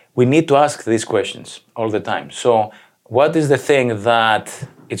 So we need to ask these questions all the time. So what is the thing that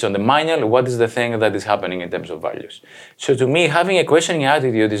it's on the manual? What is the thing that is happening in terms of values? So to me, having a questioning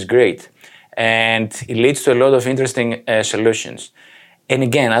attitude is great. And it leads to a lot of interesting solutions. And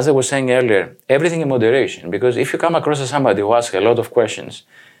again, as I was saying earlier, everything in moderation. Because if you come across somebody who asks a lot of questions,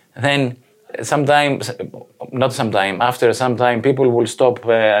 then after some time, people will stop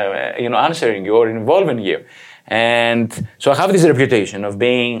answering you or involving you. And so I have this reputation of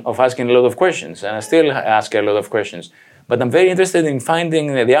asking a lot of questions, and I still ask a lot of questions. But I'm very interested in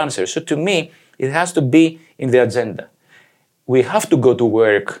finding the answers. So to me, it has to be in the agenda. We have to go to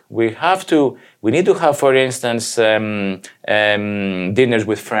work. We need to have, for instance, dinners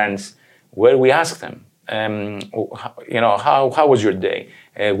with friends where we ask them, how was your day?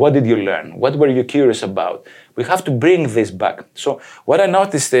 What did you learn? What were you curious about? We have to bring this back. So what I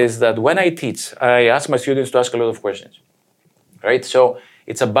noticed is that when I teach, I ask my students to ask a lot of questions, right? So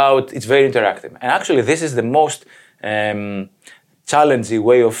it's very interactive. And actually, this is the most challenging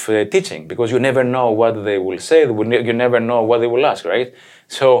way of teaching, because you never know what they will say, you never know what they will ask, right?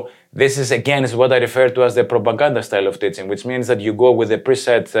 So this is what I refer to as the propaganda style of teaching, which means that you go with the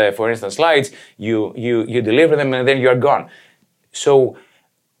preset, for instance, slides, you deliver them, and then you're gone. So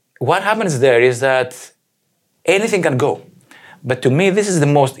what happens there is that anything can go. But to me, this is the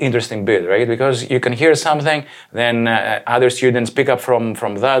most interesting bit, right? Because you can hear something, then other students pick up from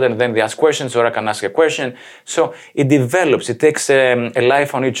that, and then they ask questions, or I can ask a question. So it develops, it takes a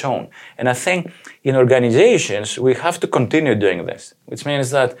life on its own. And I think in organizations, we have to continue doing this, which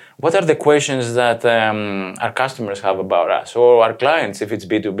means that what are the questions that our customers have about us, or our clients, if it's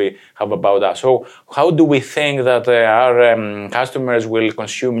B2B, have about us? So how do we think that our customers will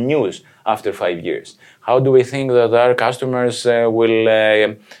consume news after 5 years? How do we think that our customers will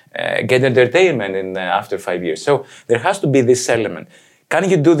get entertainment after 5 years? So there has to be this element. Can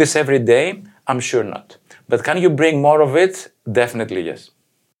you do this every day? I'm sure not. But can you bring more of it? Definitely yes.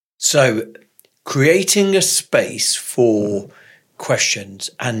 So creating a space for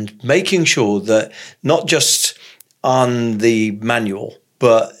questions and making sure that not just on the manual,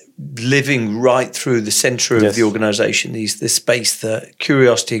 but living right through the center of the organization, the space that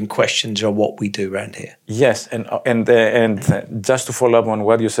curiosity and questions are what we do around here. Yes, and just to follow up on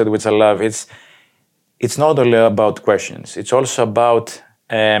what you said, which I love, it's not only about questions. It's also about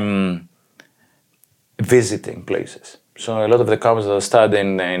visiting places. So a lot of the companies that I studied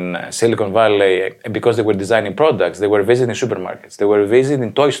in Silicon Valley, because they were designing products, they were visiting supermarkets, they were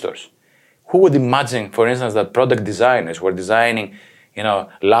visiting toy stores. Who would imagine, for instance, that product designers were designing,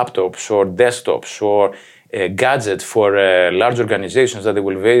 laptops or desktops or gadgets for large organizations that they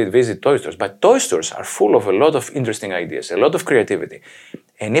will visit toy stores? But toy stores are full of a lot of interesting ideas, a lot of creativity.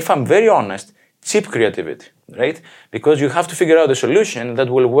 And if I'm very honest, cheap creativity, right? Because you have to figure out a solution that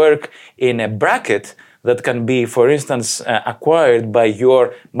will work in a bracket that can be, for instance, acquired by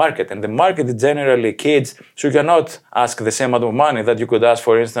your market. And the market is generally kids, so you cannot ask the same amount of money that you could ask,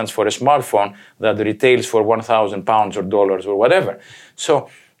 for instance, for a smartphone that retails for £1,000 or dollars or whatever. So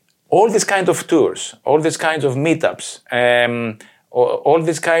all these kind of tours, all these kinds of meetups, all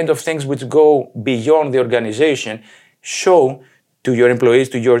these kind of things which go beyond the organization show to your employees,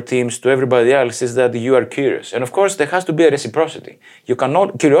 to your teams, to everybody else, is that you are curious. And of course, there has to be a reciprocity.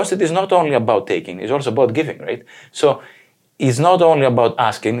 Curiosity is not only about taking, it's also about giving, right? So it's not only about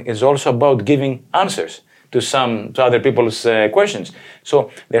asking, it's also about giving answers to other people's questions. So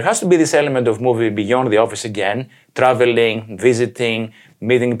there has to be this element of moving beyond the office again, traveling, visiting,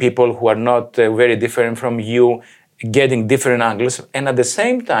 meeting people who are not very different from you, getting different angles, and at the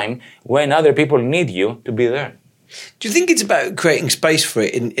same time, when other people need you, to be there. Do you think it's about creating space for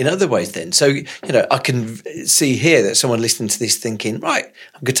it in other ways then? So, I can see here that someone listening to this thinking, right,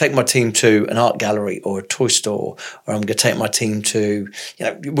 I'm going to take my team to an art gallery or a toy store, or I'm going to take my team to,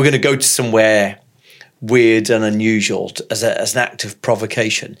 we're going to go to somewhere weird and unusual as an act of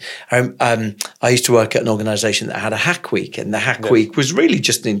provocation. I used to work at an organisation that had a hack week, and the hack week was really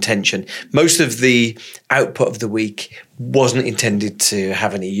just an intention. Most of the output of the week wasn't intended to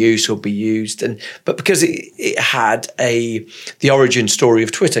have any use or be used, but because it had the origin story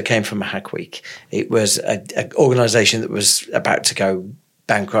of Twitter came from a hack week. It was an organisation that was about to go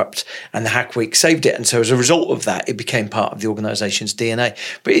bankrupt, and the hack week saved it. And so as a result of that, it became part of the organisation's DNA.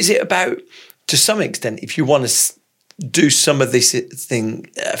 But is it about, to some extent, if you want to do some of this thing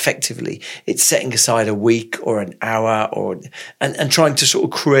effectively, it's setting aside a week or an hour and trying to sort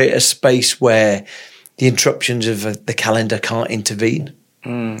of create a space where the interruptions of the calendar can't intervene?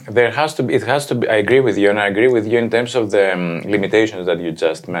 It has to be, I agree with you, and I agree with you in terms of the limitations that you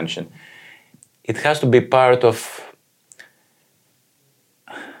just mentioned. It has to be part of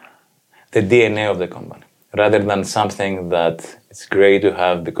the DNA of the company, rather than something that it's great to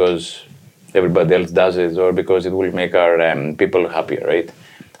have because everybody else does it or because it will make our people happier, right?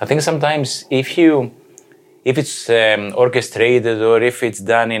 I think sometimes if it's orchestrated or if it's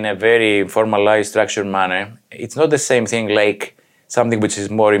done in a very formalized, structured manner, it's not the same thing like something which is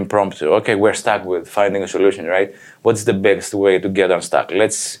more impromptu. Okay, we're stuck with finding a solution, right? What's the best way to get unstuck?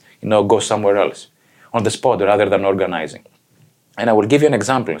 Let's go somewhere else on the spot rather than organizing. And I will give you an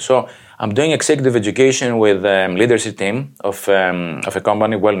example. So I'm doing executive education with leadership team of a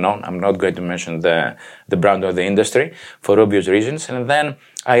company well known. I'm not going to mention the brand of the industry for obvious reasons. And then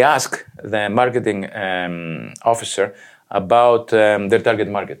I ask the marketing officer about their target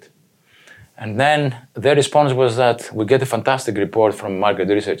market. And then their response was that we get a fantastic report from a market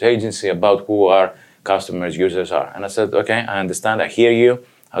research agency about who our customers, users are. And I said, okay, I understand, I hear you.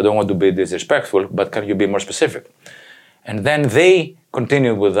 I don't want to be disrespectful, but can you be more specific? And then they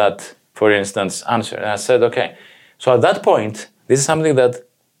continued with that, for instance, answer. And I said, okay. So at that point, this is something that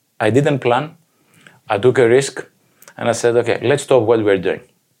I didn't plan. I took a risk. And I said, okay, let's stop what we're doing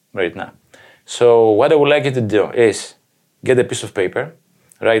right now. So what I would like you to do is get a piece of paper,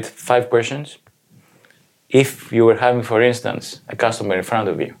 write 5 questions. If you were having, for instance, a customer in front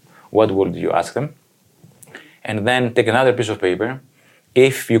of you, what would you ask them? And then take another piece of paper.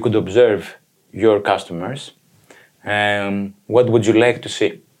 If you could observe your customers, what would you like to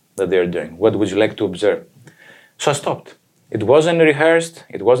see that they're doing? What would you like to observe? So I stopped. It wasn't rehearsed.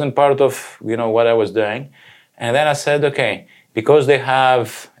 It wasn't part of what I was doing. And then I said, okay, because they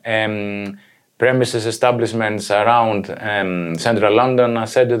have premises establishments around central London, I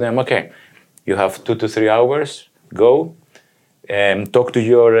said to them, okay, you have 2 to 3 hours, go, talk to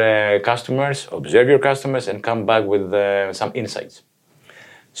your customers, observe your customers, and come back with some insights.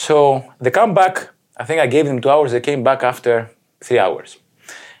 So they come back. I think I gave them 2 hours. They came back after 3 hours.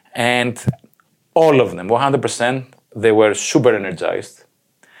 And all of them, 100%, they were super energized.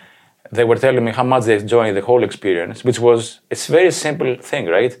 they were telling me how much they enjoyed the whole experience, which was a very simple thing,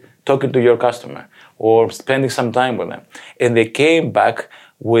 right? Talking to your customer or spending some time with them. And they came back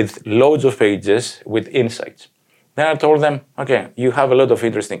with loads of pages with insights. Then I told them, okay, you have a lot of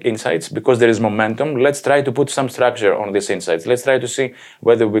interesting insights because there is momentum. Let's try to put some structure on these insights. Let's try to see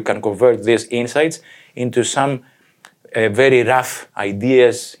whether we can convert these insights into some very rough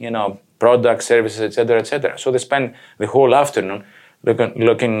ideas, products, services, etc., etc. So they spend the whole afternoon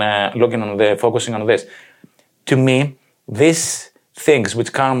focusing on this. To me, these things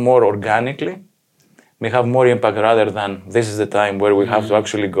which come more organically may have more impact rather than this is the time where we have to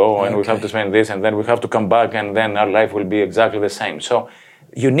actually go and we have to spend this and then we have to come back and then our life will be exactly the same. So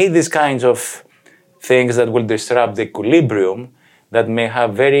you need these kinds of things that will disrupt the equilibrium that may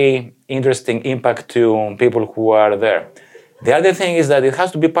have very interesting impact to people who are there. The other thing is that it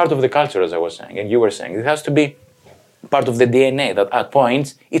has to be part of the culture, as I was saying, and you were saying. It has to be part of the DNA that at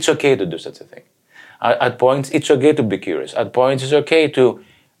points it's okay to do such a thing. At points it's okay to be curious. At points it's okay to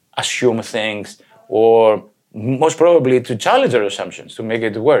assume things or most probably to challenge our assumptions, to make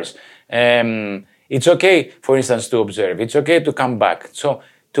it worse. It's okay, for instance, to observe. It's okay to come back. So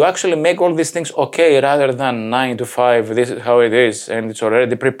to actually make all these things okay rather than 9 to 5, this is how it is, and it's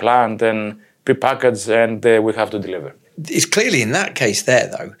already pre-planned and pre-packaged and we have to deliver. It's clearly in that case there,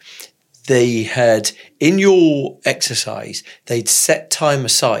 though, they had, in your exercise, they'd set time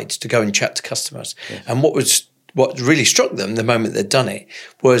aside to go and chat to customers. Yes. And what really struck them the moment they'd done it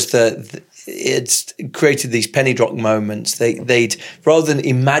was that it's created these penny drop moments. They'd rather than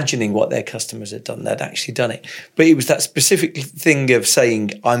imagining what their customers had done, they'd actually done it. But it was that specific thing of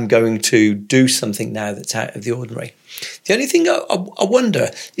saying, I'm going to do something now that's out of the ordinary. The only thing I wonder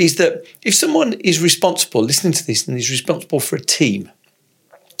is that if someone is responsible, listening to this, and is responsible for a team,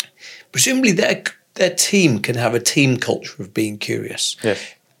 presumably their team can have a team culture of being curious,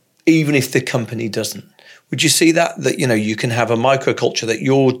 yes, even if the company doesn't. Would you see that you can have a microculture that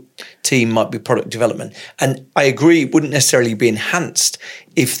your team might be product development? And I agree, it wouldn't necessarily be enhanced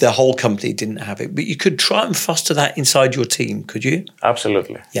if the whole company didn't have it, but you could try and foster that inside your team, could you?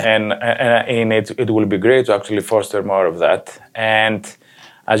 Absolutely. Yeah. And it will be great to actually foster more of that. And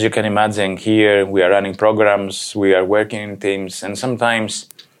as you can imagine, here we are running programs, we are working in teams, and sometimes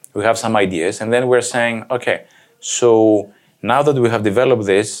we have some ideas, and then we're saying, okay, so now that we have developed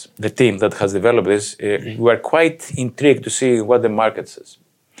this, the team that has developed this, we are quite intrigued to see what the market says.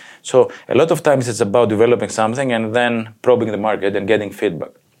 So a lot of times it's about developing something and then probing the market and getting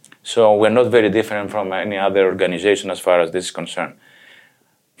feedback. So we're not very different from any other organization as far as this is concerned.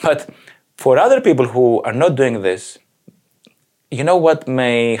 But for other people who are not doing this, you know what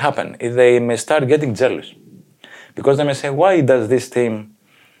may happen? They may start getting jealous because they may say, why does this team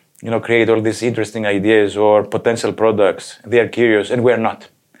create all these interesting ideas or potential products? They are curious and we're not.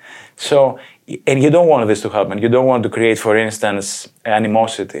 So, and you don't want this to happen. You don't want to create, for instance,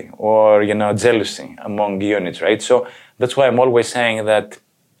 animosity or, jealousy among units, right? So that's why I'm always saying that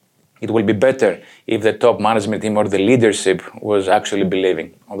it will be better if the top management team or the leadership was actually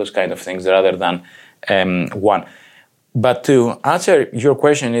believing all those kind of things rather than one. But to answer your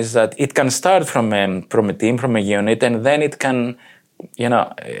question is that it can start from a team, from a unit, and then it can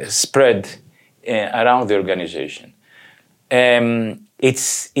spread around the organization.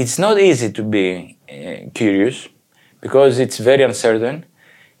 It's not easy to be curious because it's very uncertain,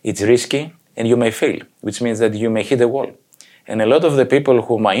 it's risky, and you may fail, which means that you may hit a wall. And a lot of the people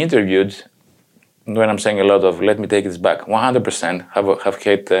whom I interviewed, when I'm saying a lot of, let me take this back, 100% have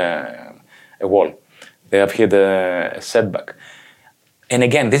hit a wall. They have hit a setback. And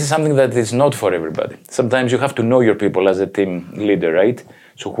again, this is something that is not for everybody. Sometimes you have to know your people as a team leader, right?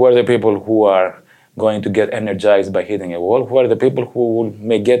 So who are the people who are going to get energized by hitting a wall? Who are the people who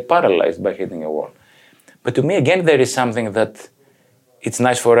may get paralyzed by hitting a wall? But to me, again, there is something that it's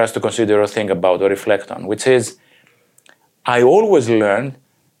nice for us to consider or think about or reflect on, which is I always learned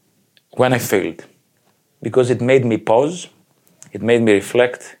when I failed because it made me pause, it made me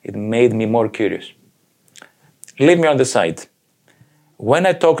reflect, it made me more curious. Leave me on the side. When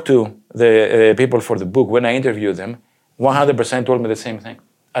I talked to the people for the book, when I interviewed them, 100% told me the same thing.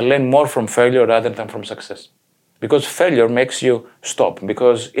 I learned more from failure rather than from success. Because failure makes you stop,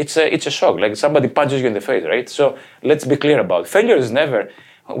 because it's a shock, like somebody punches you in the face, right? So let's be clear about it. Failure is never,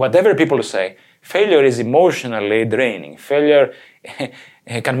 whatever people say, failure is emotionally draining. Failure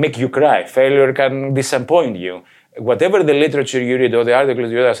can make you cry. Failure can disappoint you. Whatever the literature you read or the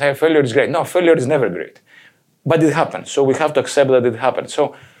articles you read say, failure is great. No, failure is never great. But it happens, so we have to accept that it happens.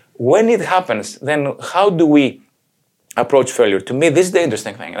 So when it happens, then how do we approach failure? To me, this is the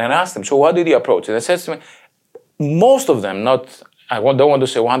interesting thing. And I asked them, so what did you approach? And they said to me, most of them, not don't want to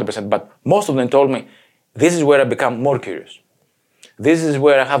say 100%, but most of them told me, this is where I become more curious. This is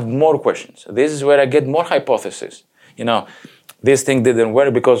where I have more questions. This is where I get more hypotheses. This thing didn't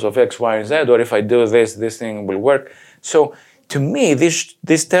work because of X, Y, and Z, or if I do this, this thing will work. So to me,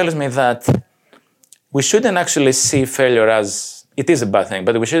 this tells me that we shouldn't actually see failure as, it is a bad thing,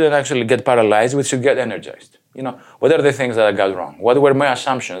 but we shouldn't actually get paralyzed, we should get energized. What are the things that I got wrong? What were my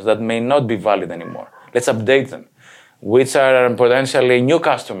assumptions that may not be valid anymore? Let's update them. Which are potentially new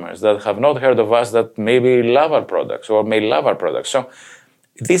customers that have not heard of us that maybe love our products or may love our products. So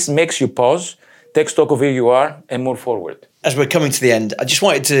this makes you pause, take stock of who you are, and move forward. As we're coming to the end, I just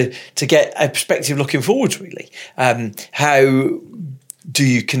wanted to get a perspective looking forwards, really. How do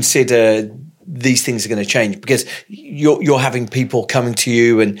you consider these things are going to change? Because you're having people coming to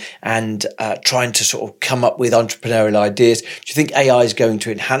you and trying to sort of come up with entrepreneurial ideas. Do you think AI is going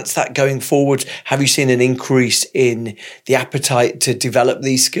to enhance that going forward? Have you seen an increase in the appetite to develop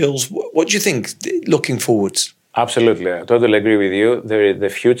these skills? What do you think looking forwards? Absolutely. I totally agree with you. The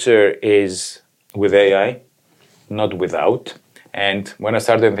future is with AI, not without. And when I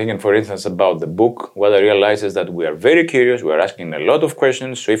started thinking, for instance, about the book, what I realized is that we are very curious. We are asking a lot of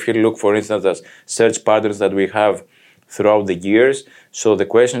questions. So if you look, for instance, at search patterns that we have throughout the years, so the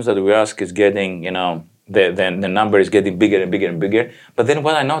questions that we ask is getting, the number is getting bigger and bigger and bigger. But then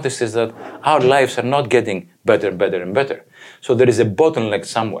what I noticed is that our lives are not getting better and better and better. So there is a bottleneck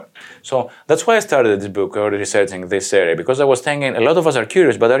somewhere. So that's why I started this book or researching this area, because I was thinking a lot of us are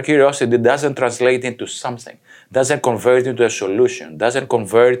curious, but our curiosity doesn't translate into something, doesn't convert into a solution, doesn't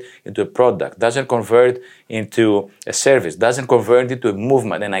convert into a product, doesn't convert into a service, doesn't convert into a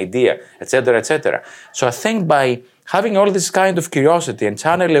movement, an idea, etc., etc. So I think by having all this kind of curiosity and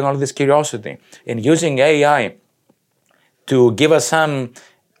channeling all this curiosity and using AI to give us some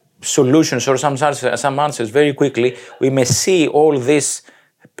solutions or some answers very quickly, we may see all these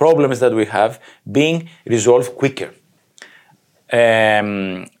problems that we have being resolved quicker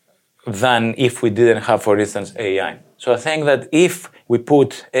than if we didn't have, for instance, AI. So I think that if we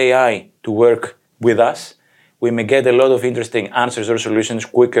put AI to work with us, we may get a lot of interesting answers or solutions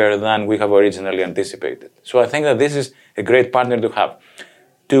quicker than we have originally anticipated. So I think that this is a great partner to have.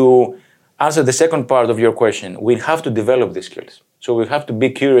 To answer the second part of your question, we have to develop these skills. So we have to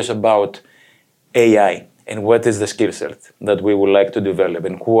be curious about AI and what is the skill set that we would like to develop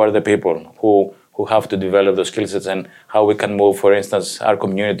and who are the people who have to develop those skill sets and how we can move, for instance, our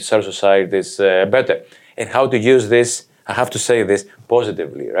communities, our societies better. And how to use this, I have to say this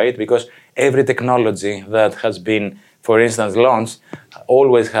positively, right? Because every technology that has been, for instance, launched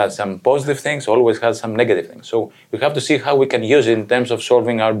always has some positive things, always has some negative things. So we have to see how we can use it in terms of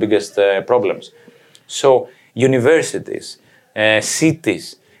solving our biggest problems. So universities,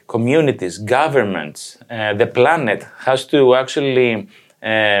 cities, communities, governments, the planet has to actually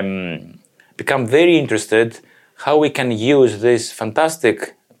become very interested how we can use this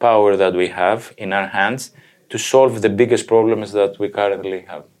fantastic power that we have in our hands to solve the biggest problems that we currently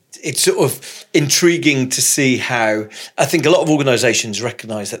have. It's sort of intriguing to see how I think a lot of organisations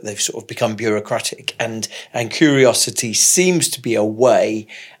recognise that they've sort of become bureaucratic, and curiosity seems to be a way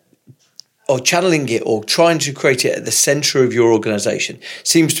of channeling it or trying to create it at the centre of your organisation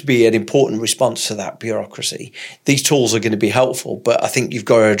seems to be an important response to that bureaucracy. These tools are going to be helpful, but I think you've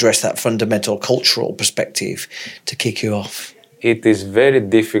got to address that fundamental cultural perspective to kick you off. It is very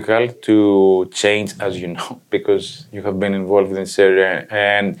difficult to change, as you know, because you have been involved in this area,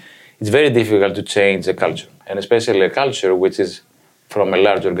 and it's very difficult to change a culture, and especially a culture which is from a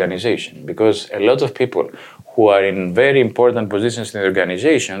large organization, because a lot of people who are in very important positions in the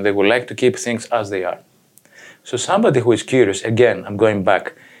organization, they would like to keep things as they are. So somebody who is curious, again, I'm going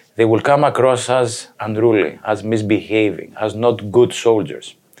back, they will come across as unruly, as misbehaving, as not good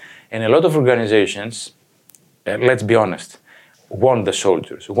soldiers. And a lot of organizations, let's be honest, want the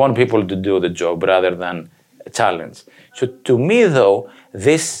soldiers, want people to do the job rather than a challenge. So to me, though,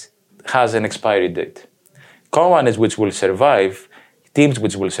 this has an expiry date. Companies which will survive, teams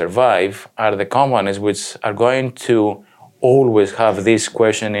which will survive, are the companies which are going to always have this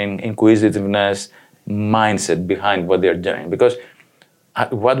questioning, inquisitiveness, mindset behind what they're doing. Because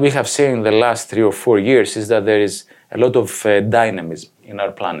what we have seen in the last 3 or 4 years is that there is a lot of dynamism in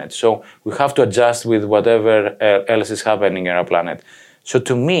our planet. So we have to adjust with whatever else is happening in our planet. So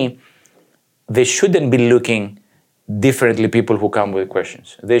to me, they shouldn't be looking differently people who come with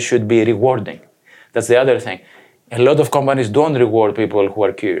questions. They should be rewarding. That's the other thing. A lot of companies don't reward people who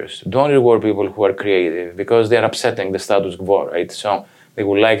are curious, don't reward people who are creative, because they are upsetting the status quo, right? So They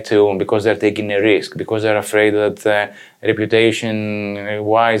would like to, because they're taking a risk, because they're afraid that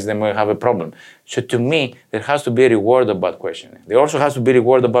reputation-wise they may have a problem. So to me, there has to be a reward about questioning. There also has to be a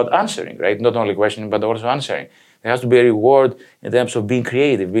reward about answering, right? Not only questioning, but also answering. There has to be a reward in terms of being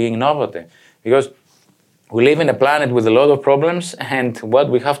creative, being innovative. Because we live in a planet with a lot of problems, and what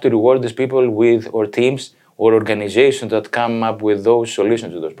we have to reward these people with, or teams, or organizations that come up with those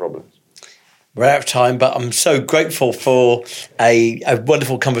solutions to those problems. We're out of time, but I'm so grateful for a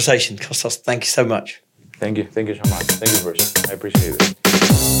wonderful conversation. Kostas, thank you so much. Thank you. Thank you so much. Thank you, Bruce. I appreciate it.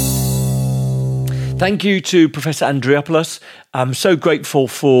 Thank you to Professor Andriopoulos. I'm so grateful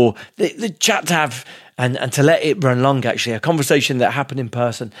for the chat to have and to let it run long, actually, a conversation that happened in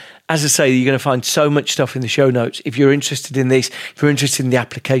person. As I say, you're going to find so much stuff in the show notes. If you're interested in this, if you're interested in the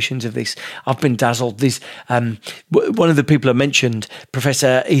applications of this, I've been dazzled. This one of the people I mentioned,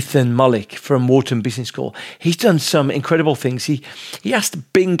 Professor Ethan Mollick from Wharton Business School, he's done some incredible things. He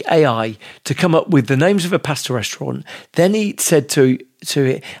asked Bing AI to come up with the names of a pasta restaurant. Then he said to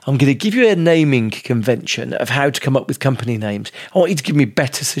it, I'm going to give you a naming convention of how to come up with company names. I want you to give me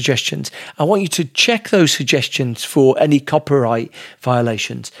better suggestions. I want you to check those suggestions for any copyright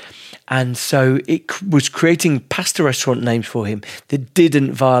violations. And so it was creating pasta restaurant names for him that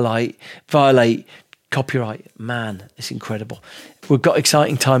didn't violate copyright. Man, it's incredible. We've got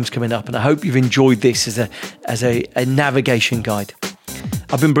exciting times coming up, and I hope you've enjoyed this as a navigation guide.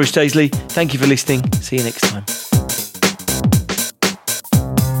 I've been Bruce Daisley. Thank you for listening. See you next time.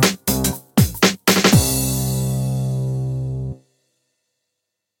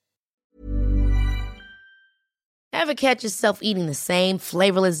 Ever catch yourself eating the same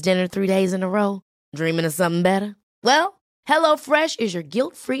flavorless dinner 3 days in a row? Dreaming of something better? Well, HelloFresh is your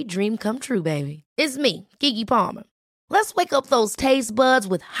guilt-free dream come true, baby. It's me, Keke Palmer. Let's wake up those taste buds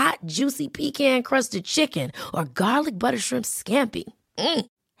with hot, juicy pecan-crusted chicken or garlic butter shrimp scampi.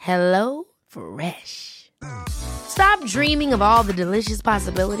 HelloFresh. Stop dreaming of all the delicious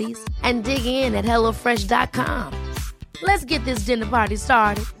possibilities and dig in at HelloFresh.com. Let's get this dinner party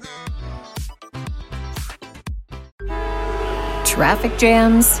started. Traffic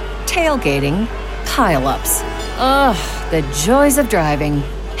jams, tailgating, pile-ups. Ugh, the joys of driving.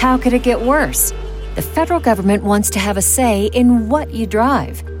 How could it get worse? The federal government wants to have a say in what you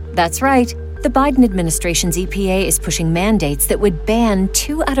drive. That's right. The Biden administration's EPA is pushing mandates that would ban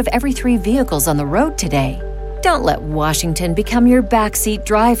 2 out of every 3 vehicles on the road today. Don't let Washington become your backseat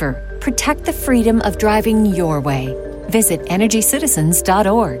driver. Protect the freedom of driving your way. Visit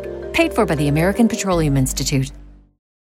EnergyCitizens.org. Paid for by the American Petroleum Institute.